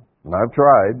sin. And I've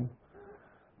tried.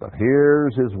 But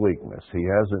here's his weakness. He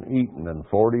hasn't eaten in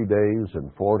 40 days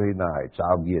and 40 nights.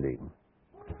 I'll get him.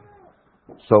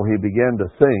 So he began to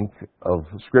think of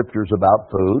scriptures about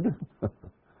food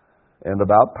and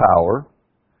about power,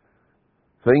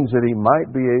 things that he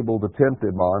might be able to tempt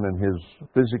him on in his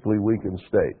physically weakened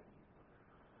state.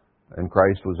 And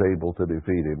Christ was able to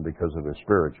defeat him because of his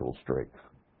spiritual strength.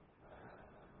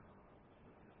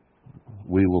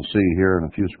 we will see here in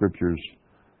a few scriptures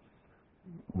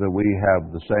that we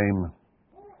have the same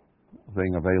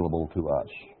thing available to us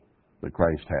that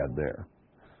Christ had there.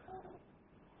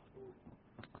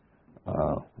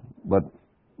 But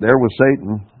there was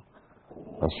Satan,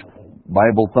 a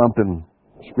Bible-thumping,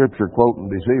 Scripture-quoting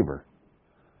deceiver.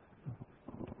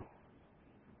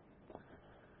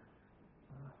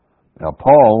 Now,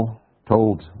 Paul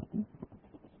told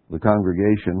the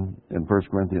congregation in 1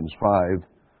 Corinthians 5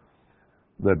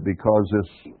 that because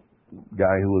this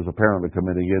guy who was apparently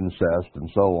committing incest and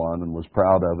so on and was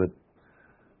proud of it,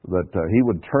 that he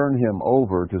would turn him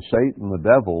over to Satan the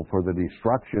devil for the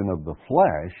destruction of the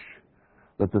flesh,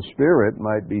 that the spirit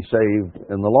might be saved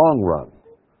in the long run.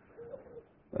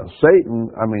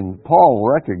 Paul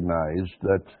recognized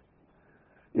that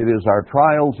it is our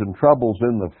trials and troubles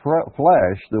in the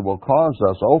flesh that will cause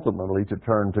us ultimately to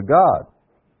turn to God.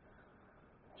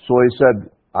 So he said,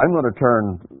 I'm going to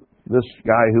turn this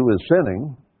guy who is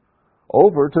sinning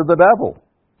over to the devil.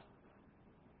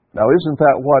 Now, isn't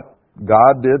that what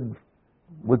God did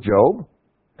with Job?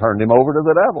 Turned him over to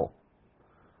the devil.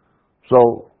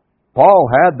 So Paul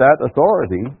had that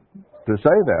authority to say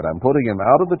that. I'm putting him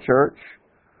out of the church.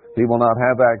 He will not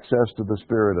have access to the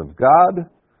Spirit of God.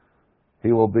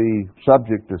 He will be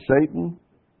subject to Satan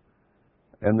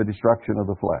and the destruction of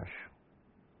the flesh,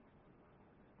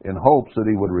 in hopes that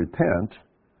he would repent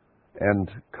and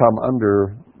come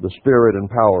under the Spirit and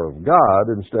power of God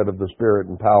instead of the Spirit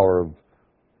and power of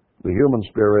the human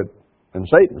spirit and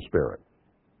Satan's spirit.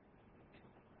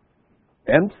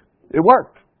 And it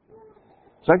worked.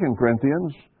 2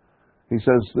 Corinthians, he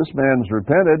says, this man's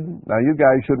repented, now you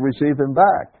guys should receive him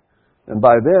back. And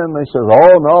by then they said,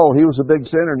 oh no, he was a big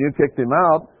sinner and you kicked him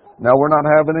out, now we're not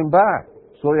having him back.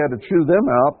 So he had to chew them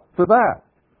out for that.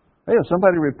 Hey, if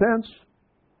somebody repents,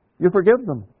 you forgive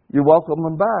them. You welcome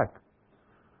them back.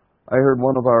 I heard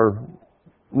one of our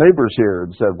neighbors here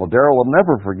and said, well, Darryl will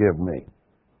never forgive me.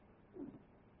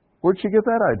 Where'd she get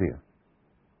that idea?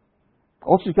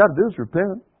 All she's got to do is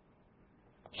repent.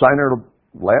 Sign her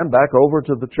land back over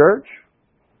to the church.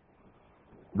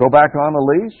 Go back on a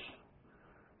lease.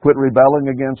 Quit rebelling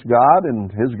against God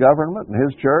and His government and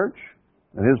His church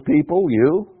and His people,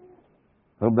 you,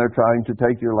 whom they're trying to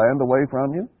take your land away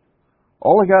from you.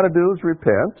 All you got to do is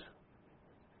repent.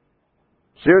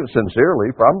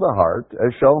 Sincerely, from the heart,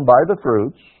 as shown by the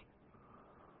fruits.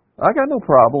 I got no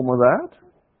problem with that.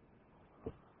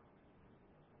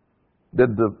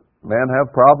 Did the man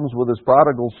have problems with his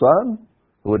prodigal son,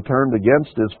 who had turned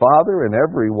against his father in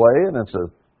every way? And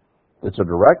it's a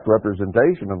direct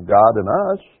representation of God in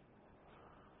us.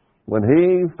 When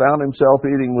he found himself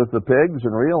eating with the pigs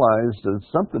and realized there's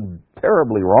something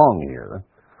terribly wrong here,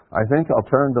 I think I'll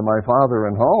turn to my father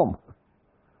and home.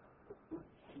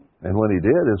 And when he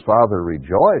did, his father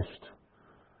rejoiced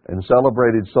and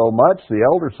celebrated so much, the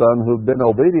elder son who'd been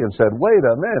obedient said, wait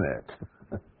a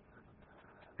minute.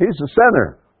 He's a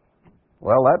sinner.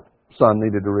 Well, that son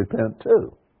needed to repent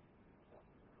too.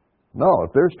 No,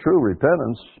 if there's true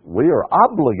repentance, we are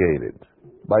obligated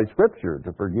by Scripture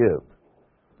to forgive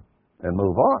and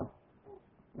move on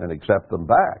and accept them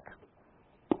back.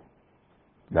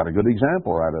 Got a good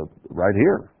example right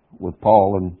here with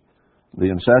Paul and the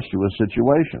incestuous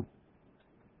situation.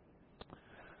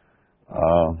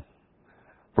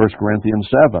 1 Corinthians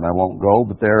 7, I won't go,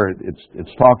 but there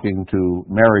it's talking to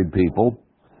married people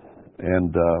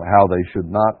and how they should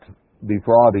not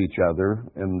defraud each other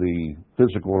in the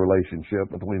physical relationship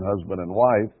between husband and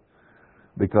wife,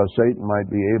 because Satan might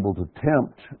be able to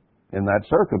tempt in that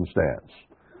circumstance.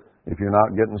 If you're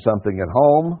not getting something at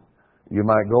home, you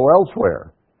might go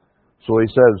elsewhere. So he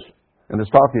says, and it's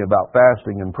talking about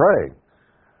fasting and praying,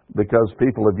 because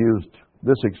people have used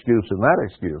this excuse and that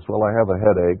excuse. Well, I have a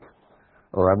headache,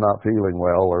 or I'm not feeling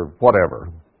well, or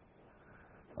whatever.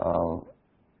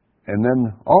 And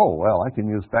then, oh, well, I can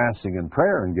use fasting and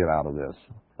prayer and get out of this.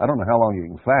 I don't know how long you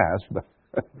can fast, but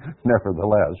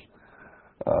nevertheless,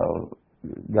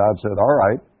 God said, all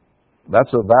right,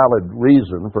 that's a valid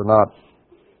reason for not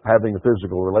having a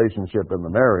physical relationship in the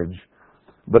marriage,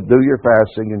 but do your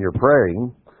fasting and your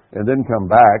praying, and then come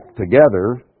back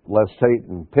together, lest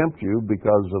Satan tempt you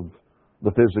because of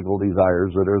the physical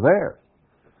desires that are there.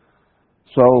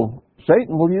 So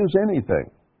Satan will use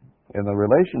anything. In the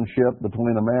relationship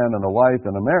between a man and a wife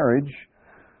in a marriage,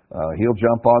 he'll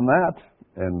jump on that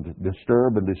and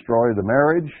disturb and destroy the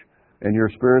marriage and your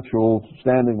spiritual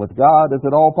standing with God, if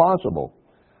at all possible.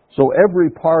 So every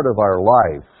part of our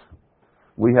life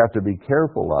we have to be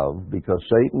careful of, because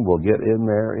Satan will get in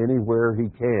there anywhere he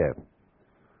can.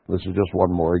 This is just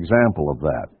one more example of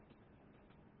that.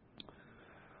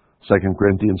 2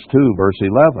 Corinthians 2, verse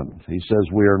 11, he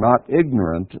says, we are not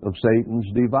ignorant of Satan's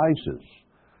devices.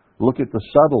 Look at the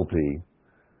subtlety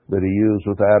that he used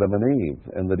with Adam and Eve,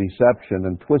 and the deception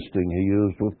and twisting he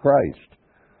used with Christ.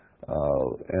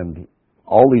 And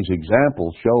all these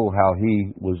examples show how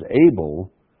he was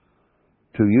able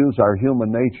to use our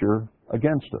human nature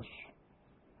against us.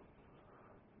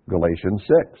 Galatians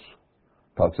 6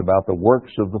 talks about the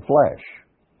works of the flesh,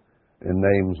 and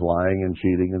names lying and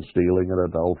cheating and stealing and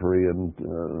adultery and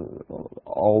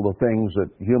all the things that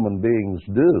human beings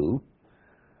do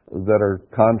that are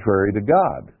contrary to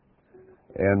God.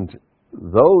 And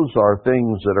those are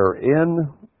things that are in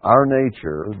our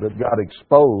nature that got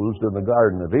exposed in the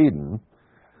Garden of Eden.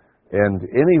 And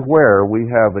anywhere we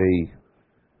have a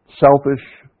selfish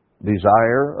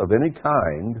desire of any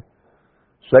kind,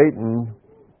 Satan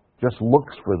just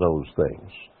looks for those things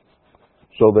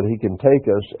so that he can take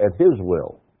us at his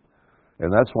will.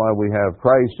 And that's why we have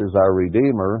Christ as our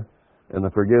Redeemer and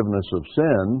the forgiveness of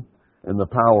sin and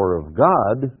the power of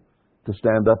God to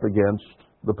stand up against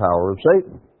the power of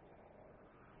Satan.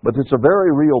 But it's a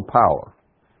very real power.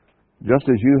 Just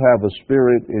as you have a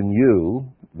spirit in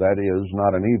you, that is,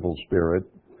 not an evil spirit,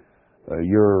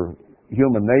 your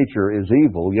human nature is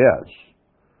evil, yes.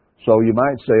 So you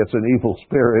might say it's an evil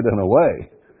spirit in a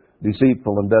way.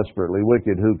 Deceitful and desperately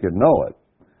wicked, who can know it?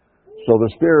 So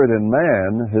the spirit in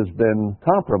man has been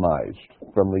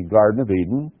compromised from the Garden of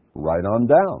Eden right on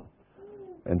down.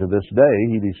 And to this day,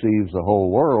 he deceives the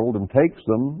whole world and takes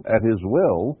them at his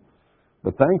will.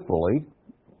 But thankfully,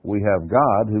 we have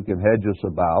God who can hedge us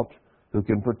about, who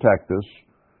can protect us,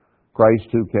 Christ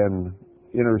who can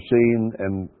intervene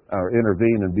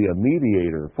and be a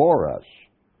mediator for us,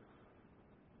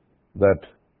 that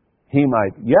he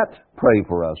might yet pray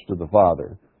for us to the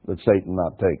Father, that Satan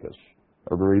not take us,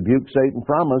 or to rebuke Satan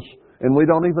from us, and we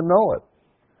don't even know it.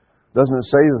 Doesn't it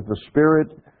say that the Spirit,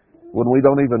 when we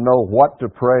don't even know what to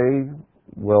pray,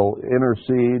 will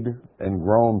intercede and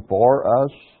groan for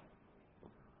us?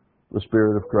 The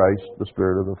Spirit of Christ, the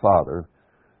Spirit of the Father,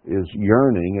 is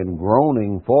yearning and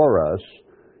groaning for us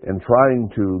and trying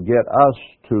to get us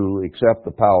to accept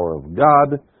the power of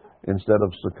God instead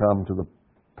of succumb to the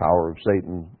power of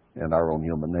Satan and our own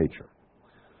human nature.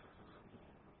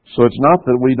 So it's not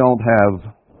that we don't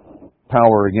have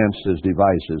power against his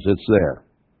devices. It's there.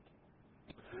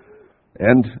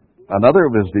 And another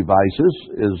of his devices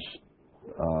is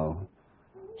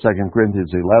 2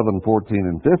 Corinthians 11, 14,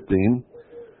 and 15,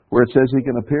 where it says he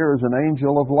can appear as an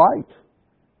angel of light.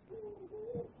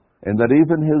 And that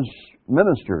even his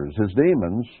ministers, his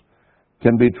demons,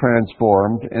 can be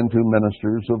transformed into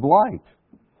ministers of light.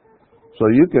 So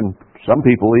some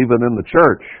people even in the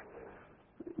church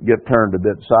get turned a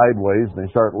bit sideways and they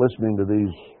start listening to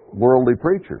these worldly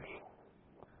preachers.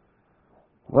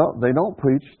 Well, they don't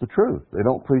preach the truth. They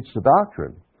don't preach the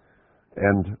doctrine.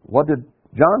 And what did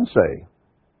John say?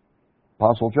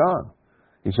 Apostle John.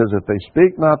 He says, if they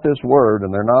speak not this word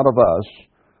and they're not of us,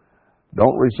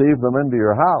 don't receive them into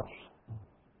your house.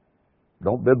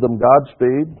 Don't bid them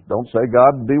Godspeed. Don't say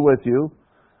God be with you.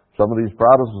 Some of these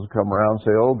Protestants come around and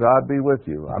say, oh, God be with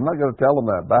you. I'm not going to tell them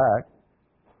that back.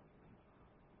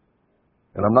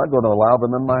 And I'm not going to allow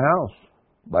them in my house.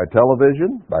 By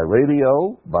television, by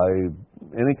radio, by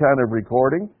any kind of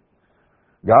recording.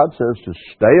 God says to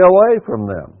stay away from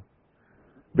them.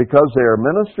 Because they are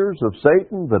ministers of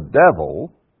Satan, the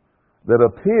devil, that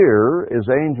appear as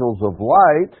angels of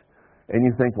light. And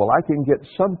you think, well, I can get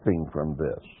something from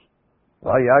this.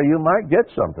 Well, yeah, you might get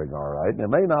something, all right. And it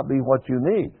may not be what you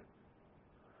need.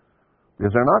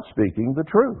 Because they're not speaking the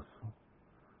truth.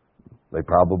 They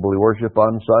probably worship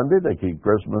on Sunday. They keep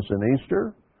Christmas and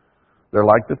Easter. They're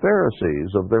like the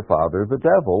Pharisees of their father, the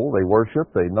devil. They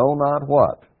worship, they know not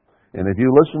what. And if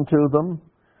you listen to them,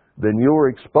 then you're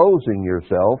exposing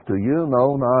yourself to you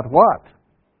know not what.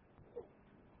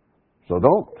 So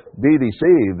don't be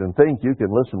deceived and think you can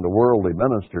listen to worldly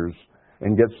ministers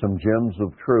and get some gems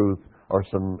of truth or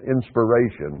some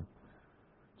inspiration.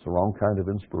 It's the wrong kind of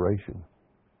inspiration.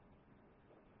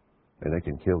 And it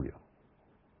can kill you.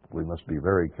 We must be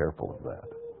very careful of that.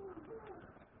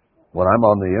 When I'm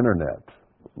on the internet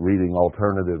reading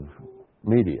alternative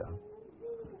media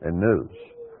and news,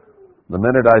 the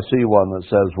minute I see one that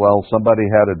says, well, somebody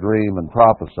had a dream and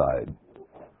prophesied,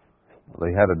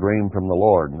 they had a dream from the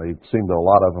Lord, and they seem to, a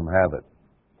lot of them have it.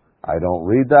 I don't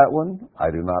read that one.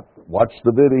 I do not watch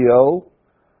the video.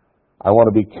 I want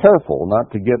to be careful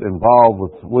not to get involved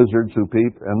with wizards who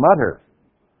peep and mutter.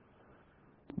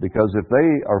 Because if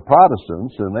they are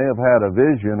Protestants and they have had a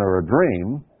vision or a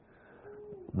dream,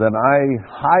 then I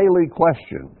highly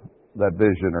question that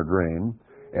vision or dream,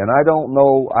 And I don't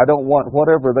want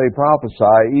whatever they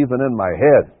prophesy even in my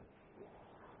head.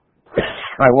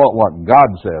 I want what God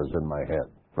says in my head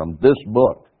from this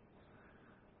book.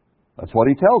 That's what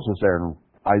he tells us there in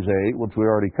Isaiah 8, which we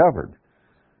already covered.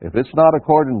 If it's not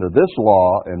according to this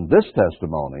law and this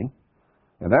testimony,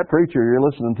 and that preacher you're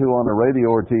listening to on the radio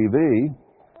or TV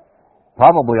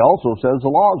probably also says the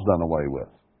law is done away with.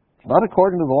 It's not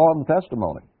according to the law and the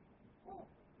testimony.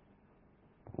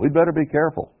 We'd better be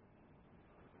careful.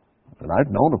 And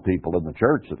I've known of people in the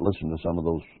church that listen to some of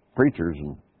those preachers,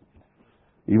 and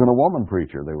even a woman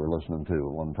preacher they were listening to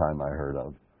one time I heard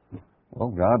of.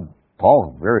 Well,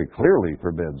 Paul very clearly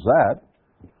forbids that.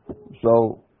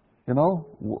 So,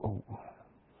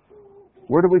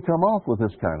 where do we come off with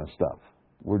this kind of stuff?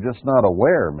 We're just not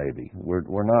aware, maybe.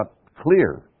 We're not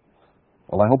clear.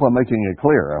 Well, I hope I'm making it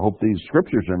clear. I hope these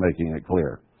scriptures are making it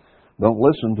clear. Don't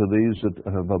listen to these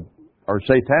that are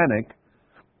satanic,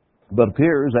 but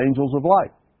appear as angels of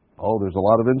light. Oh, there's a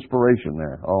lot of inspiration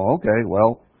there. Oh, okay,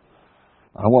 well,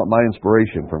 I want my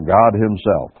inspiration from God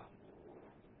himself.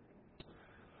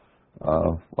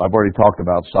 I've already talked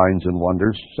about signs and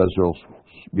wonders. It says there'll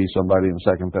be somebody in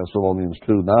 2 Thessalonians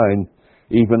 2:9,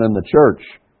 even in the church,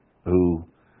 who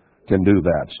can do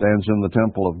that, stands in the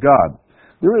temple of God.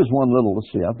 There is one little,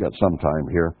 let's see, I've got some time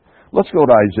here. Let's go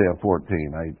to Isaiah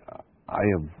 14. I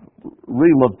have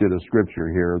re-looked at a scripture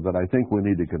here that I think we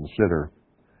need to consider.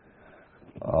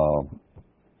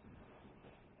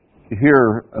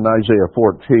 Here in Isaiah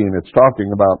 14, it's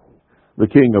talking about the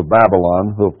king of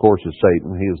Babylon, who of course is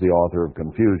Satan. He is the author of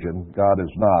confusion. God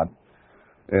is not.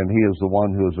 And he is the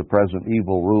one who is the present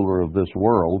evil ruler of this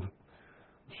world.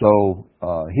 So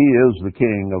he is the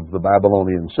king of the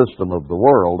Babylonian system of the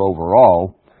world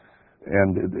overall.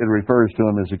 And it refers to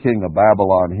him as the king of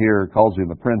Babylon here, calls him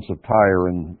the prince of Tyre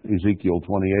in Ezekiel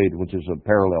 28, which is a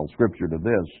parallel scripture to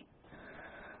this.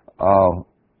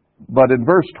 But in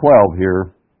verse 12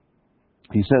 here,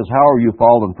 he says, "How are you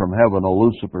fallen from heaven, O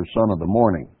Lucifer, son of the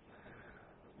morning?"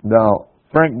 Now,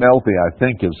 Frank Nelty, I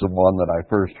think, is the one that I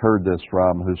first heard this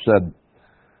from, who said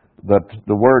that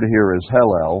the word here is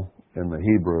Hellel in the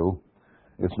Hebrew.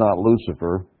 It's not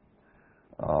Lucifer,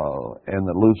 and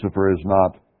that Lucifer is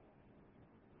not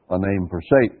a name for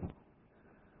Satan.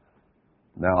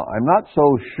 Now, I'm not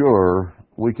so sure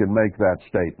we can make that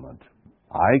statement.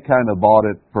 I kind of bought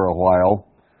it for a while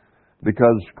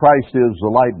because Christ is the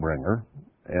light bringer,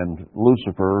 and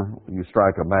Lucifer, you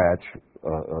strike a match,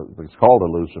 it's called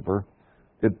a Lucifer,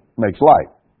 it makes light.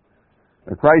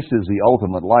 Now, Christ is the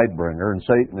ultimate light bringer, and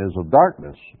Satan is of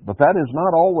darkness. But that has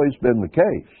not always been the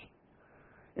case.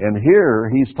 And here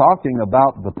he's talking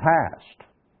about the past.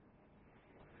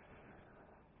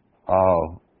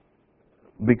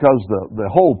 Because the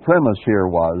whole premise here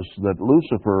was that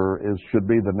Lucifer should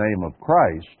be the name of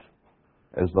Christ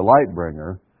as the light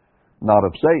bringer, not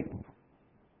of Satan.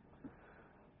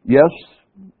 Yes,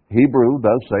 Hebrew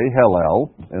does say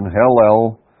Hellel, and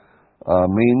Hellel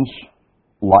means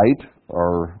light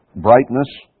or brightness,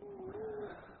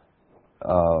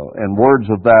 and words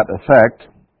of that effect.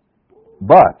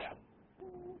 But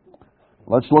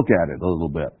let's look at it a little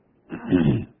bit.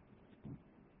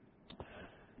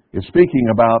 It's speaking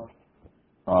about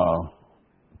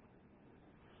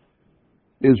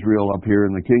Israel up here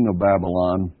and the king of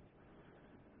Babylon,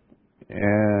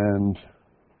 and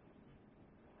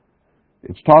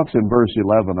it talks in verse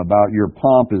 11 about your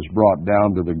pomp is brought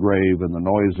down to the grave, and the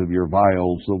noise of your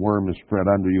vials, the worm is spread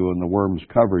under you, and the worms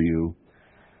cover you.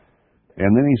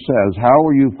 And then he says, how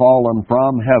are you fallen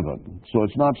from heaven? So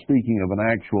it's not speaking of an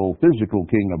actual physical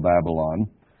king of Babylon.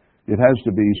 It has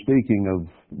to be speaking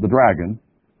of the dragon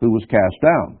who was cast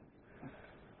down.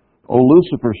 O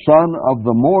Lucifer, son of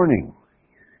the morning.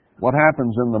 What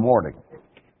happens in the morning?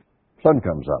 Sun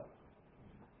comes up.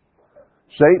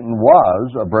 Satan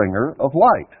was a bringer of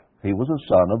light. He was a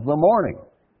son of the morning.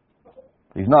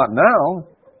 He's not now.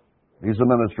 He's a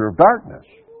minister of darkness.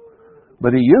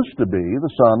 But he used to be the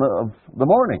son of the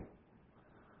morning.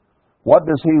 What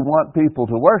does he want people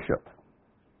to worship?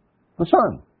 The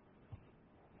sun.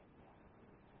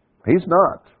 He's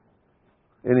not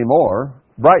anymore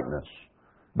brightness,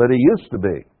 but he used to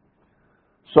be.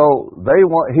 So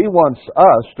he wants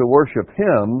us to worship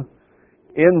him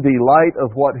in the light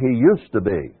of what he used to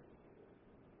be.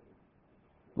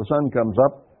 The sun comes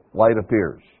up, light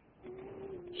appears.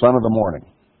 Son of the morning.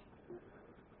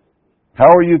 How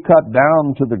are you cut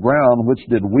down to the ground, which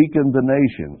did weaken the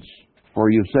nations? For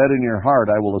you said in your heart,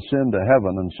 I will ascend to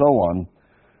heaven, and so on,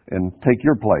 and take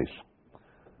your place.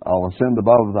 I'll ascend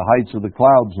above the heights of the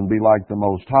clouds and be like the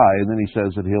Most High. And then he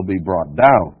says that he'll be brought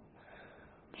down.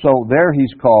 So there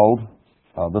he's called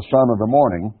the son of the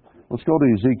morning. Let's go to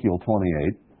Ezekiel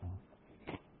 28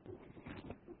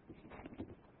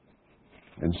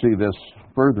 and see this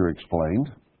further explained.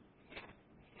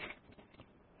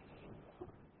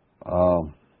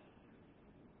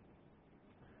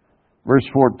 Verse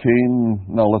 14,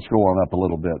 no, let's go on up a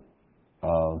little bit.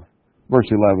 Verse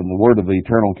 11, the word of the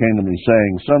Eternal came to me,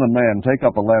 saying, Son of man, take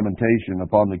up a lamentation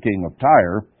upon the king of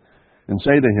Tyre, and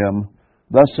say to him,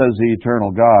 Thus says the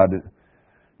Eternal God,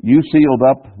 You sealed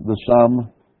up the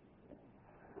sum,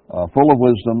 full of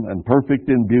wisdom and perfect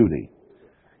in beauty.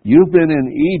 You've been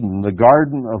in Eden, the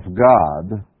garden of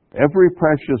God. Every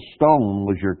precious stone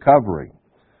was your covering.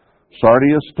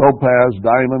 Sardius, topaz,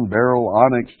 diamond, beryl,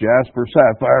 onyx, jasper,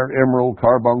 sapphire, emerald,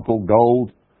 carbuncle,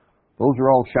 gold. Those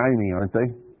are all shiny, aren't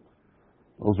they?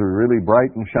 Those are really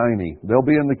bright and shiny. They'll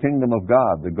be in the kingdom of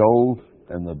God, the gold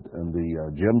and the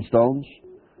gemstones.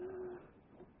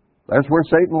 That's where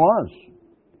Satan was.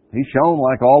 He shone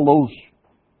like all those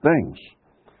things.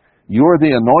 You are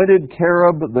the anointed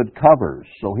cherub that covers.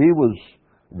 So he was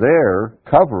there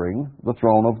covering the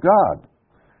throne of God.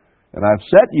 And I've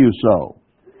set you so.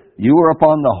 You are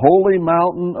upon the holy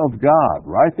mountain of God,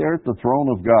 right there at the throne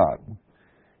of God.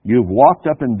 You've walked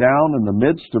up and down in the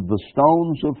midst of the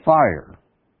stones of fire.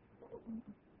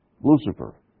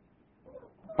 Lucifer,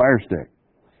 fire stick.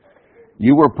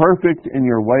 You were perfect in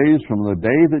your ways from the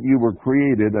day that you were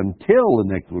created until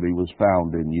iniquity was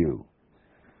found in you.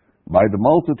 By the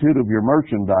multitude of your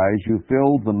merchandise you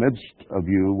filled the midst of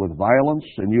you with violence,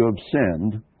 and you have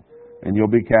sinned, and you'll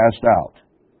be cast out.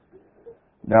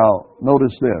 Now,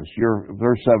 notice this,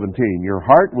 verse 17, your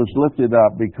heart was lifted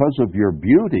up because of your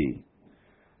beauty.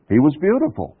 He was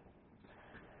beautiful.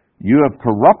 You have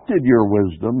corrupted your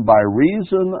wisdom by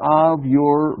reason of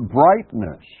your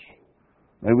brightness.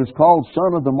 He was called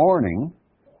son of the morning.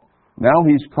 Now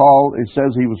he's called, it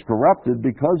says he was corrupted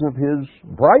because of his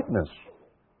brightness.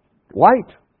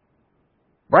 Light.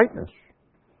 Brightness.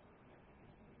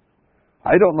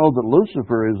 I don't know that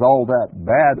Lucifer is all that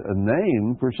bad a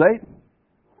name for Satan.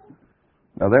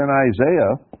 Now there in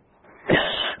Isaiah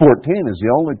 14 is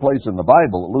the only place in the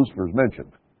Bible that Lucifer is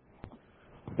mentioned.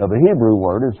 Now the Hebrew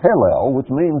word is Hillel, which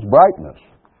means brightness,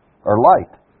 or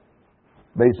light,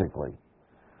 basically.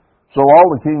 So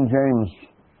all the King James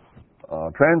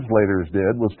translators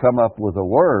did was come up with a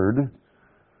word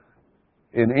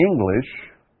in English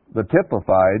that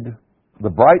typified the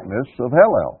brightness of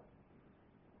Hillel.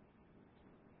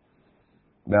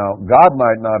 Now, God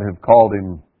might not have called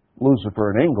him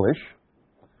Lucifer in English,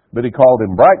 but he called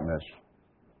him brightness,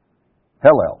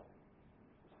 Hillel.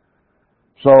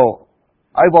 So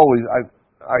I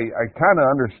kind of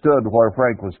understood where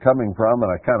Frank was coming from,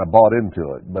 and I kind of bought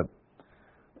into it. But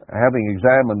having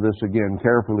examined this again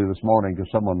carefully this morning, because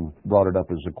someone brought it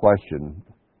up as a question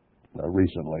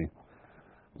recently,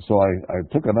 so I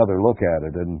took another look at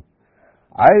it, and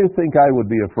I think I would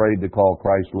be afraid to call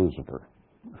Christ Lucifer.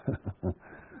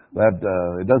 That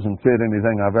it doesn't fit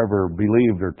anything I've ever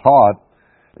believed or taught,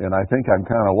 and I think I'm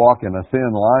kind of walking a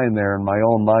thin line there in my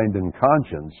own mind and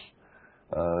conscience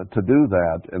to do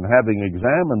that. And having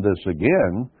examined this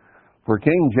again, for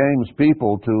King James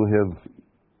people to have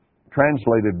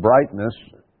translated brightness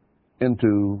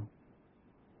into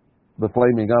the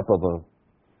flaming up of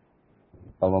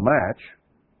a match,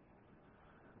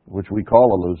 which we call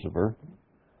a Lucifer,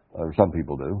 or some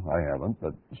people do. I haven't,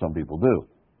 but some people do.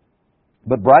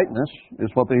 But brightness is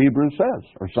what the Hebrew says,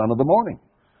 or son of the morning.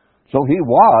 So he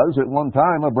was at one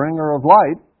time a bringer of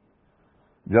light,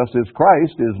 just as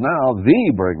Christ is now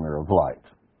the bringer of light.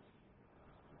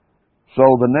 So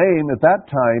the name at that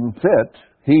time fit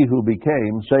he who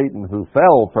became Satan, who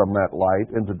fell from that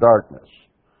light into darkness.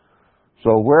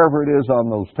 So wherever it is on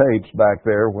those tapes back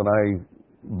there, when I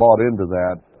bought into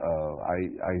that,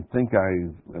 I think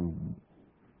I am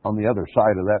on the other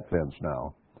side of that fence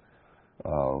now.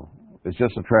 It's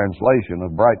just a translation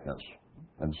of brightness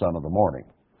and son of the morning.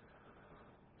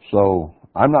 So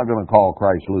I'm not going to call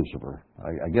Christ Lucifer.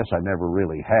 I guess I never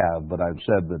really have, but I've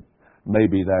said that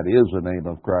maybe that is the name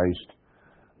of Christ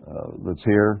that's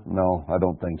here. No, I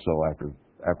don't think so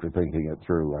after thinking it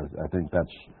through. I think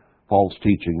that's false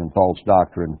teaching and false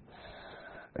doctrine.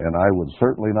 And I would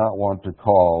certainly not want to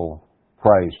call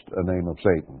Christ a name of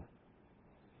Satan.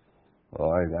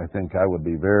 Well, I think I would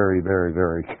be very, very,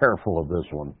 very careful of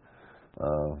this one.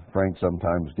 Frank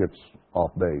sometimes gets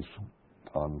off base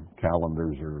on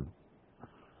calendars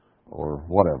or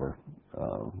whatever.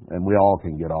 And we all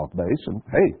can get off base. And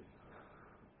hey,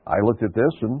 I looked at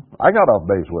this and I got off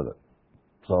base with it.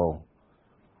 So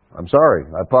I'm sorry.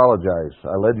 I apologize.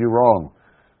 I led you wrong.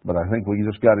 But I think we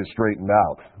just got it straightened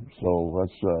out. So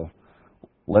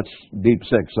let's deep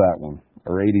six that one.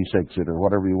 or 86 it, or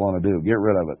whatever you want to do. Get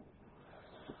rid of it.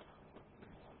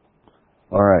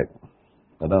 All right.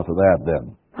 Enough of that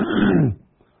then.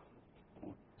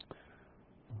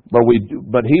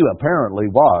 But he apparently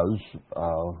was,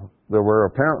 there were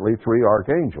apparently 3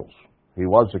 archangels. He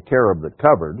was a cherub that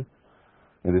covered,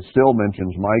 and it still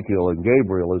mentions Michael and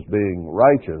Gabriel as being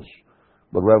righteous,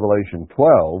 but Revelation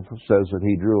 12 says that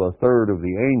he drew a third of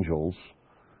the angels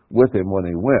with him when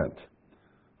he went.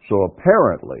 So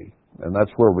apparently, and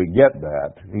that's where we get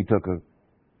that,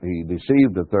 he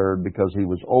deceived a third because he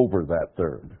was over that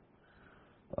third.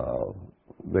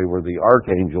 They were the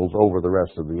archangels over the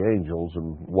rest of the angels,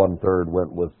 and 1/3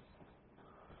 went with.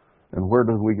 And where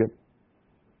did we get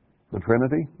the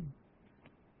Trinity?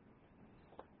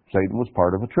 Satan was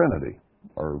part of a Trinity,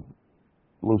 or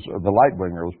the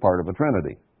Lightbringer was part of a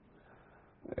Trinity.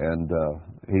 And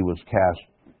he was cast,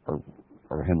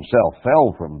 or himself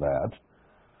fell from that.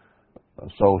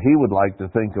 So he would like to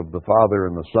think of the Father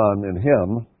and the Son in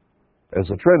him as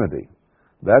a Trinity.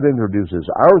 That introduces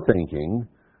our thinking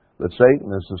that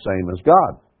Satan is the same as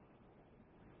God.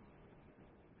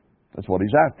 That's what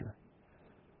he's after.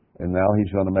 And now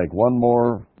he's going to make one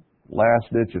more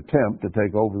last-ditch attempt to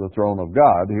take over the throne of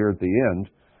God here at the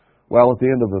end. Well, at the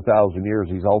end of the 1,000 years,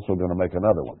 he's also going to make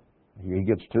another one. He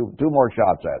gets two more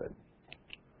shots at it,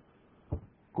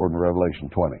 according to Revelation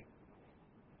 20.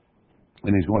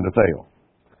 And he's going to fail.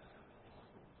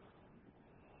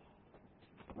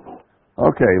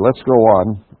 Okay, let's go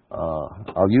on.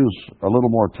 I'll use a little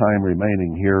more time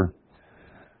remaining here.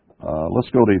 Let's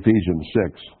go to Ephesians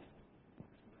 6.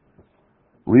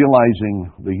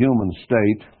 Realizing the human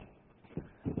state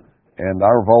and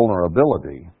our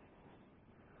vulnerability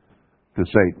to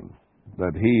Satan,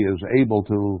 that he is able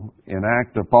to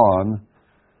enact upon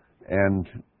and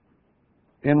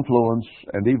influence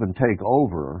and even take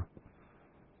over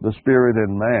the spirit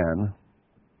in man,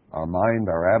 our mind,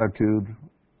 our attitude,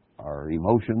 our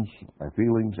emotions, our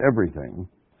feelings, everything,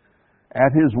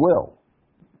 at his will,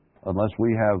 unless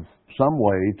we have some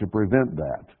way to prevent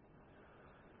that.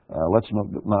 Let's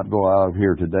not go out of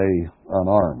here today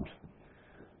unarmed.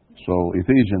 So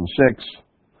Ephesians 6,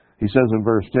 he says in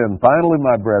verse 10, "Finally,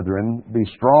 my brethren, be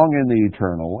strong in the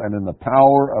eternal and in the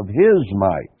power of his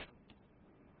might."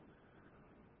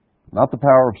 Not the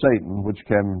power of Satan, which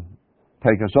can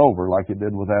take us over like it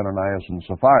did with Ananias and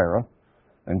Sapphira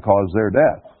and cause their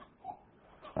death.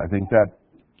 I think that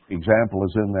example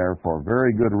is in there for a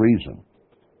very good reason.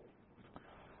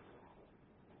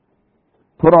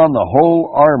 "Put on the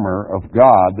whole armor of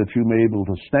God that you may be able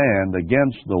to stand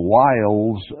against the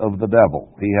wiles of the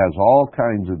devil." He has all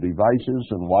kinds of devices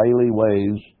and wily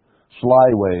ways,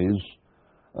 sly ways,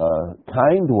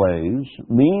 kind ways,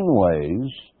 mean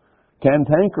ways,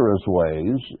 cantankerous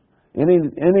ways,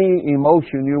 any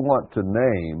emotion you want to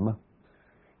name,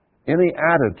 any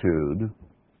attitude,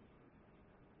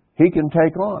 he can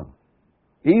take on,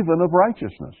 even of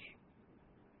righteousness,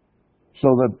 so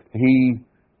that he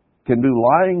can do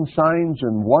lying signs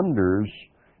and wonders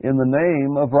in the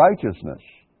name of righteousness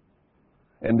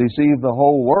and deceive the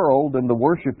whole world into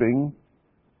worshiping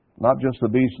not just the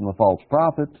beast and the false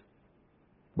prophet,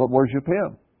 but worship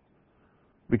him.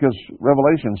 Because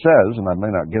Revelation says, and I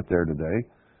may not get there today,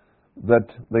 that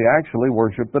they actually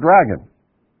worship the dragon.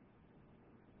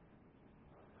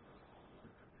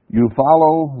 You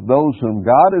follow those whom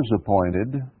God has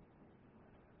appointed,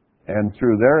 and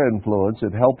through their influence,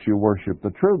 it helps you worship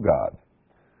the true God.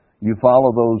 You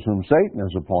follow those whom Satan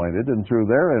has appointed, and through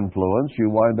their influence, you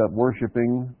wind up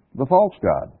worshiping the false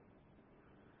God.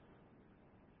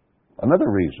 Another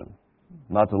reason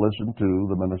not to listen to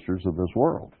the ministers of this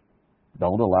world.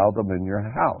 Don't allow them in your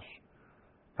house.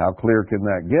 How clear can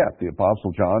that get? The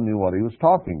Apostle John knew what he was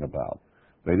talking about.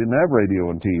 They didn't have radio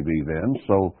and TV then,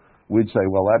 so we'd say,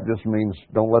 well, that just means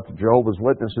don't let the Jehovah's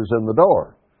Witnesses in the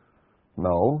door.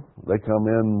 No, they come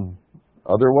in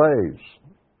other ways.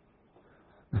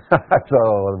 I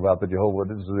saw one about the Jehovah's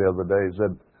Witnesses the other day. He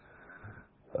said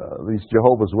these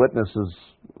Jehovah's Witnesses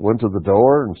went to the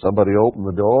door, and somebody opened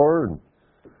the door,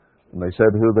 and they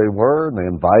said who they were, and they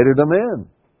invited them in.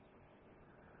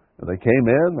 And they came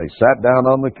in, they sat down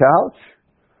on the couch,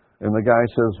 and the guy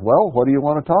says, "Well, what do you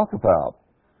want to talk about?"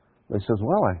 They says,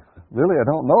 "Well, I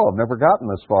don't know. I've never gotten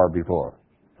this far before."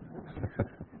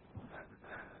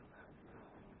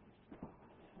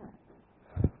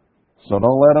 So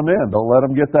don't let them in. Don't let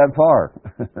them get that far.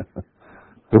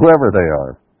 Whoever they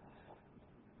are.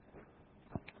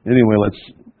 Anyway,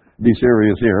 let's be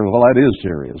serious here. Well, that is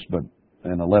serious, but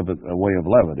in a way of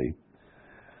levity.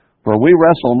 "For we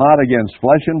wrestle not against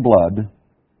flesh and blood,"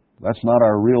 that's not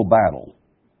our real battle,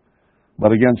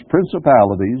 but against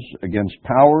principalities, against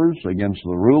powers, against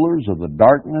the rulers of the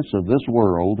darkness of this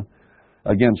world,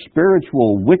 against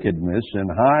spiritual wickedness in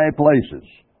high places,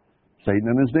 Satan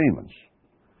and his demons.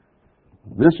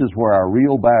 This is where our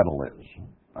real battle is.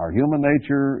 Our human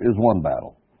nature is one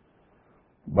battle.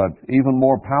 But even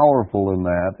more powerful than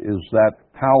that is that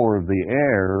power of the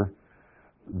air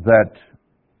that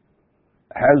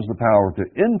has the power to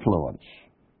influence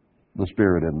the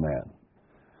spirit in man.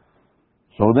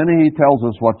 So then he tells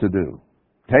us what to do.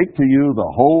 Take to you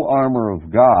the whole armor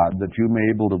of God, that you may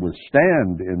be able to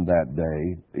withstand in that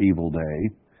day, evil day,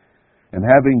 and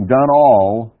having done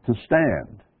all, to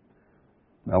stand.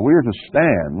 Now we are to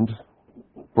stand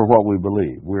for what we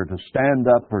believe. We are to stand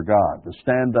up for God, to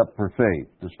stand up for faith,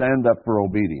 to stand up for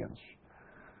obedience.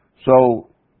 So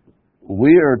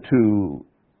we are to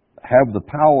have the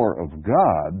power of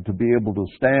God to be able to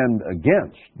stand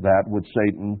against that which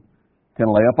Satan can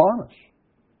lay upon us.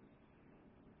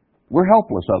 We're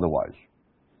helpless otherwise.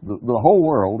 The whole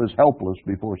world is helpless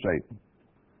before Satan.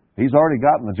 He's already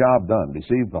gotten the job done,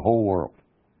 deceived the whole world.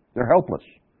 They're helpless.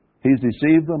 He's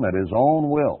deceived them at his own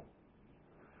will.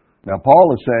 Now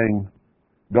Paul is saying,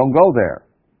 don't go there.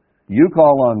 You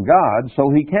call on God,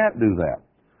 so he can't do that.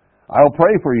 I'll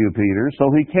pray for you, Peter, so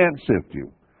he can't sift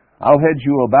you. I'll hedge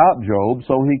you about Job,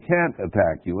 so he can't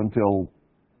attack you until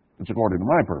it's according to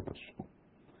my purpose.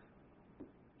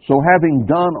 So having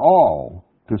done all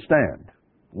to stand,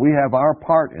 we have our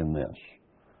part in this,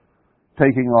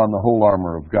 taking on the whole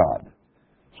armor of God.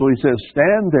 So he says,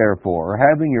 stand therefore,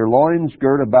 having your loins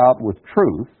girt about with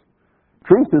truth.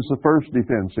 Truth is the first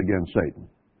defense against Satan.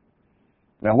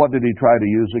 Now what did he try to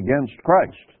use against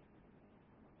Christ?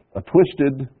 A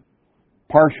twisted,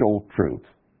 partial truth.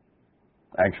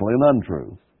 Actually an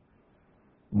untruth.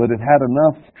 But it had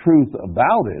enough truth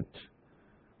about it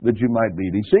that you might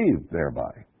be deceived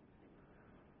thereby.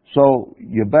 So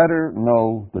you better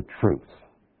know the truth.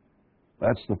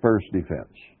 That's the first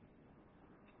defense.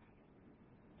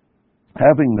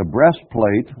 Having the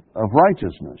breastplate of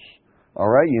righteousness. All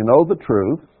right, you know the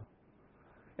truth,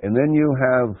 and then you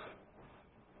have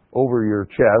over your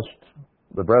chest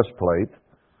the breastplate.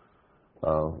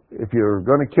 If you're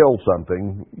going to kill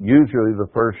something, usually the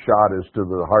first shot is to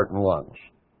the heart and lungs.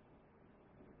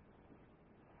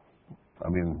 I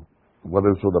mean, whether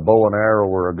it's with a bow and arrow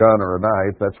or a gun or a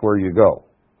knife, that's where you go.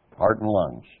 Heart and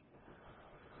lungs.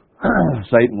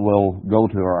 Satan will go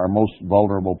to our most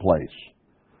vulnerable place.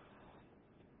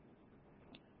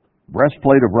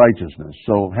 Breastplate of righteousness.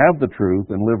 So have the truth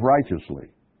and live righteously.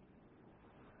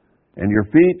 And your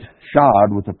feet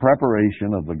shod with the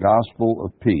preparation of the gospel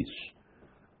of peace.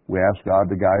 We ask God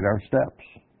to guide our steps,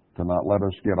 to not let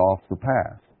us get off the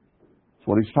path. That's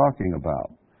what he's talking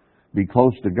about. Be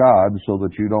close to God so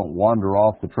that you don't wander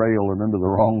off the trail and into the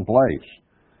wrong place.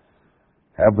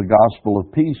 Have the gospel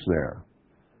of peace there.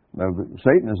 Now,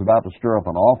 Satan is about to stir up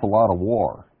an awful lot of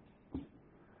war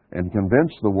and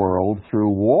convince the world through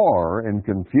war and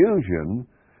confusion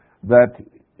that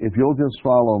if you'll just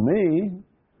follow me,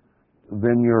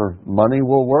 then your money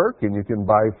will work and you can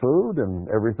buy food and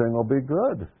everything will be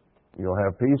good. You'll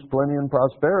have peace, plenty, and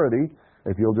prosperity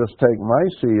if you'll just take my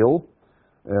seal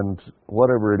and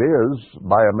whatever it is,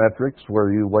 biometrics,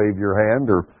 where you wave your hand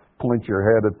or point your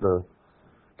head at the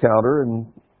counter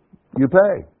and you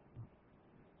pay.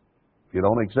 If you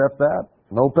don't accept that,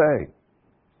 no pay.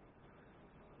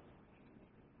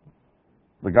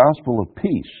 The gospel of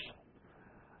peace.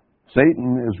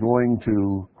 Satan is going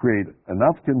to create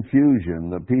enough confusion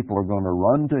that people are going to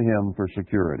run to him for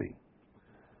security.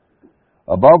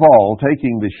 Above all,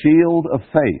 taking the shield of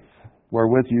faith,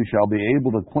 wherewith you shall be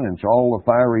able to quench all the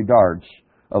fiery darts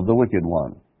of the wicked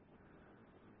one.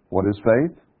 What is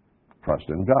faith? Trust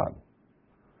in God.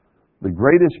 The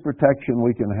greatest protection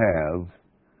we can have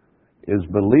is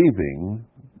believing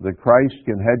that Christ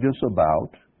can hedge us about.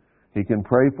 He can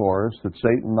pray for us that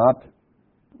Satan not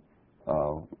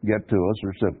get to us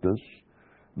or sift us,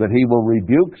 that he will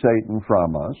rebuke Satan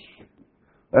from us.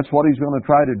 That's what he's going to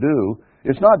try to do.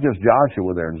 It's not just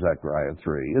Joshua there in Zechariah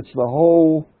 3. It's the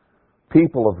whole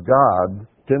people of God,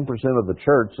 10% of the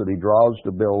church that he draws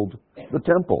to build the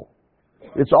temple.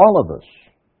 It's all of us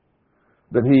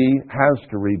that he has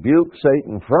to rebuke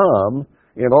Satan from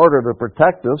in order to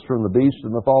protect us from the beast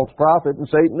and the false prophet and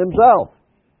Satan himself.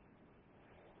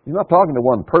 He's not talking to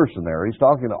one person there. He's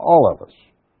talking to all of us.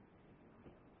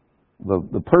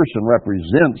 The person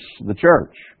represents the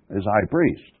church as high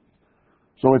priest.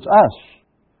 So it's us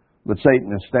that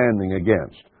Satan is standing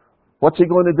against. What's he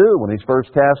going to do when he's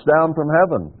first cast down from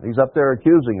heaven? He's up there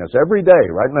accusing us every day,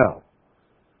 right now.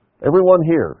 Everyone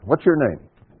here, what's your name?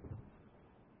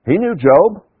 He knew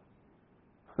Job.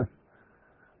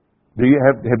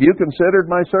 Have you considered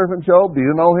my servant Job? Do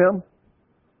you know him?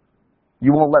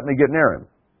 You won't let me get near him.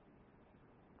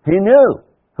 He knew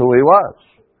who he was.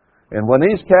 And when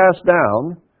he's cast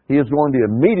down, he is going to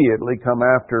immediately come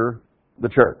after the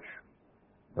church.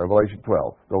 Revelation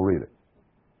 12. Go read it.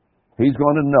 He's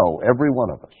going to know every one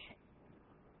of us.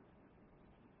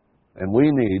 And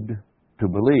we need to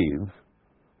believe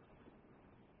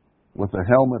with the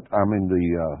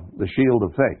the shield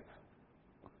of faith,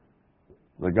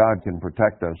 that God can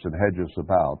protect us and hedge us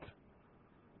about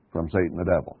from Satan the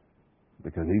devil,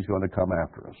 because he's going to come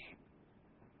after us,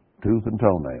 tooth and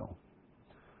toenail.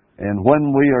 And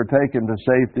when we are taken to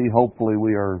safety, hopefully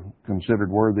we are considered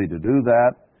worthy to do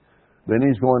that, then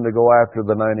he's going to go after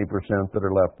the 90% that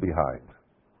are left behind.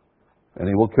 And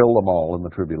he will kill them all in the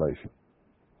tribulation.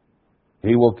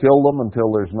 He will kill them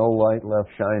until there's no light left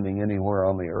shining anywhere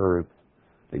on the earth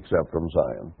except from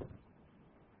Zion.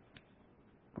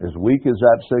 As weak as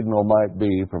that signal might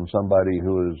be from somebody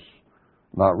who is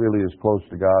not really as close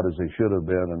to God as they should have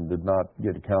been and did not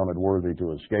get counted worthy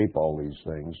to escape all these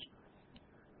things,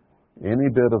 any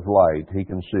bit of light he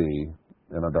can see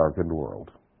in a darkened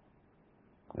world.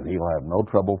 And he'll have no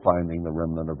trouble finding the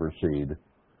remnant of her seed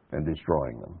and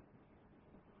destroying them.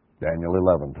 Daniel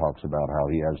 11 talks about how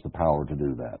he has the power to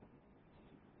do that.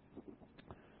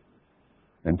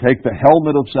 And take the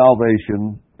helmet of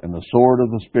salvation and the sword of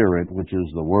the Spirit, which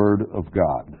is the Word of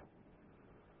God.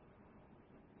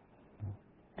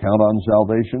 Count on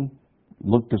salvation.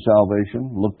 Look to salvation.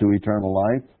 Look to eternal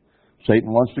life.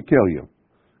 Satan wants to kill you.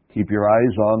 Keep your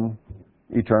eyes on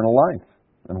eternal life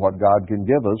and what God can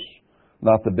give us,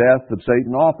 not the death that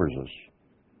Satan offers us.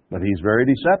 But he's very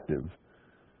deceptive,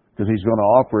 because he's going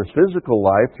to offer us physical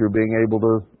life through being able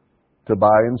to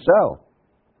buy and sell.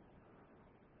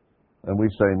 And we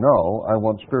say, no, I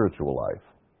want spiritual life.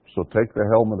 So take the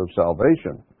helmet of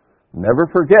salvation. Never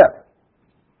forget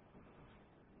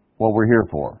what we're here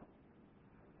for.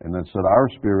 And it's that our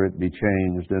spirit be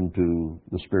changed into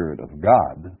the Spirit of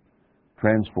God,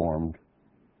 transformed,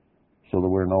 so that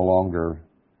we're no longer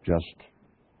just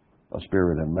a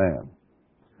spirit in man.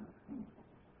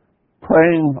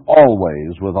 Praying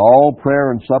always with all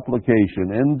prayer and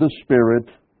supplication in the Spirit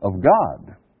of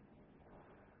God,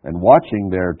 and watching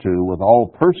thereto with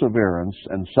all perseverance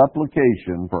and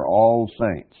supplication for all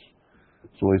saints.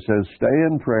 So he says, stay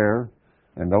in prayer,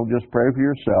 and don't just pray for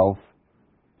yourself,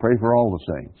 pray for all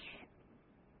the saints,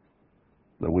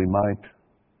 that we might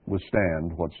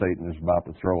withstand what Satan is about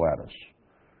to throw at us.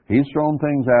 He's thrown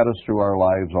things at us through our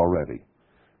lives already.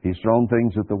 He's thrown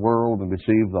things at the world and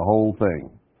deceived the whole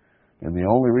thing. And the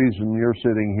only reason you're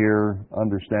sitting here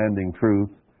understanding truth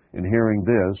and hearing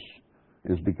this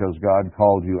is because God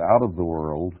called you out of the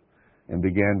world and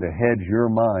began to hedge your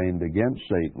mind against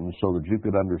Satan so that you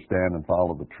could understand and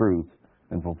follow the truth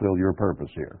and fulfill your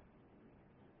purpose here.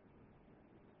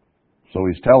 So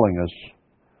he's telling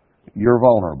us, you're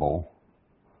vulnerable,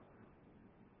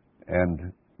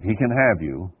 and he can have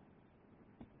you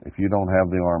if you don't have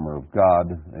the armor of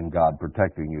God and God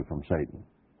protecting you from Satan.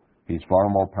 He's far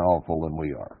more powerful than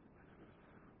we are.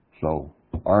 So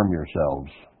arm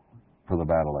yourselves for the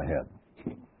battle ahead.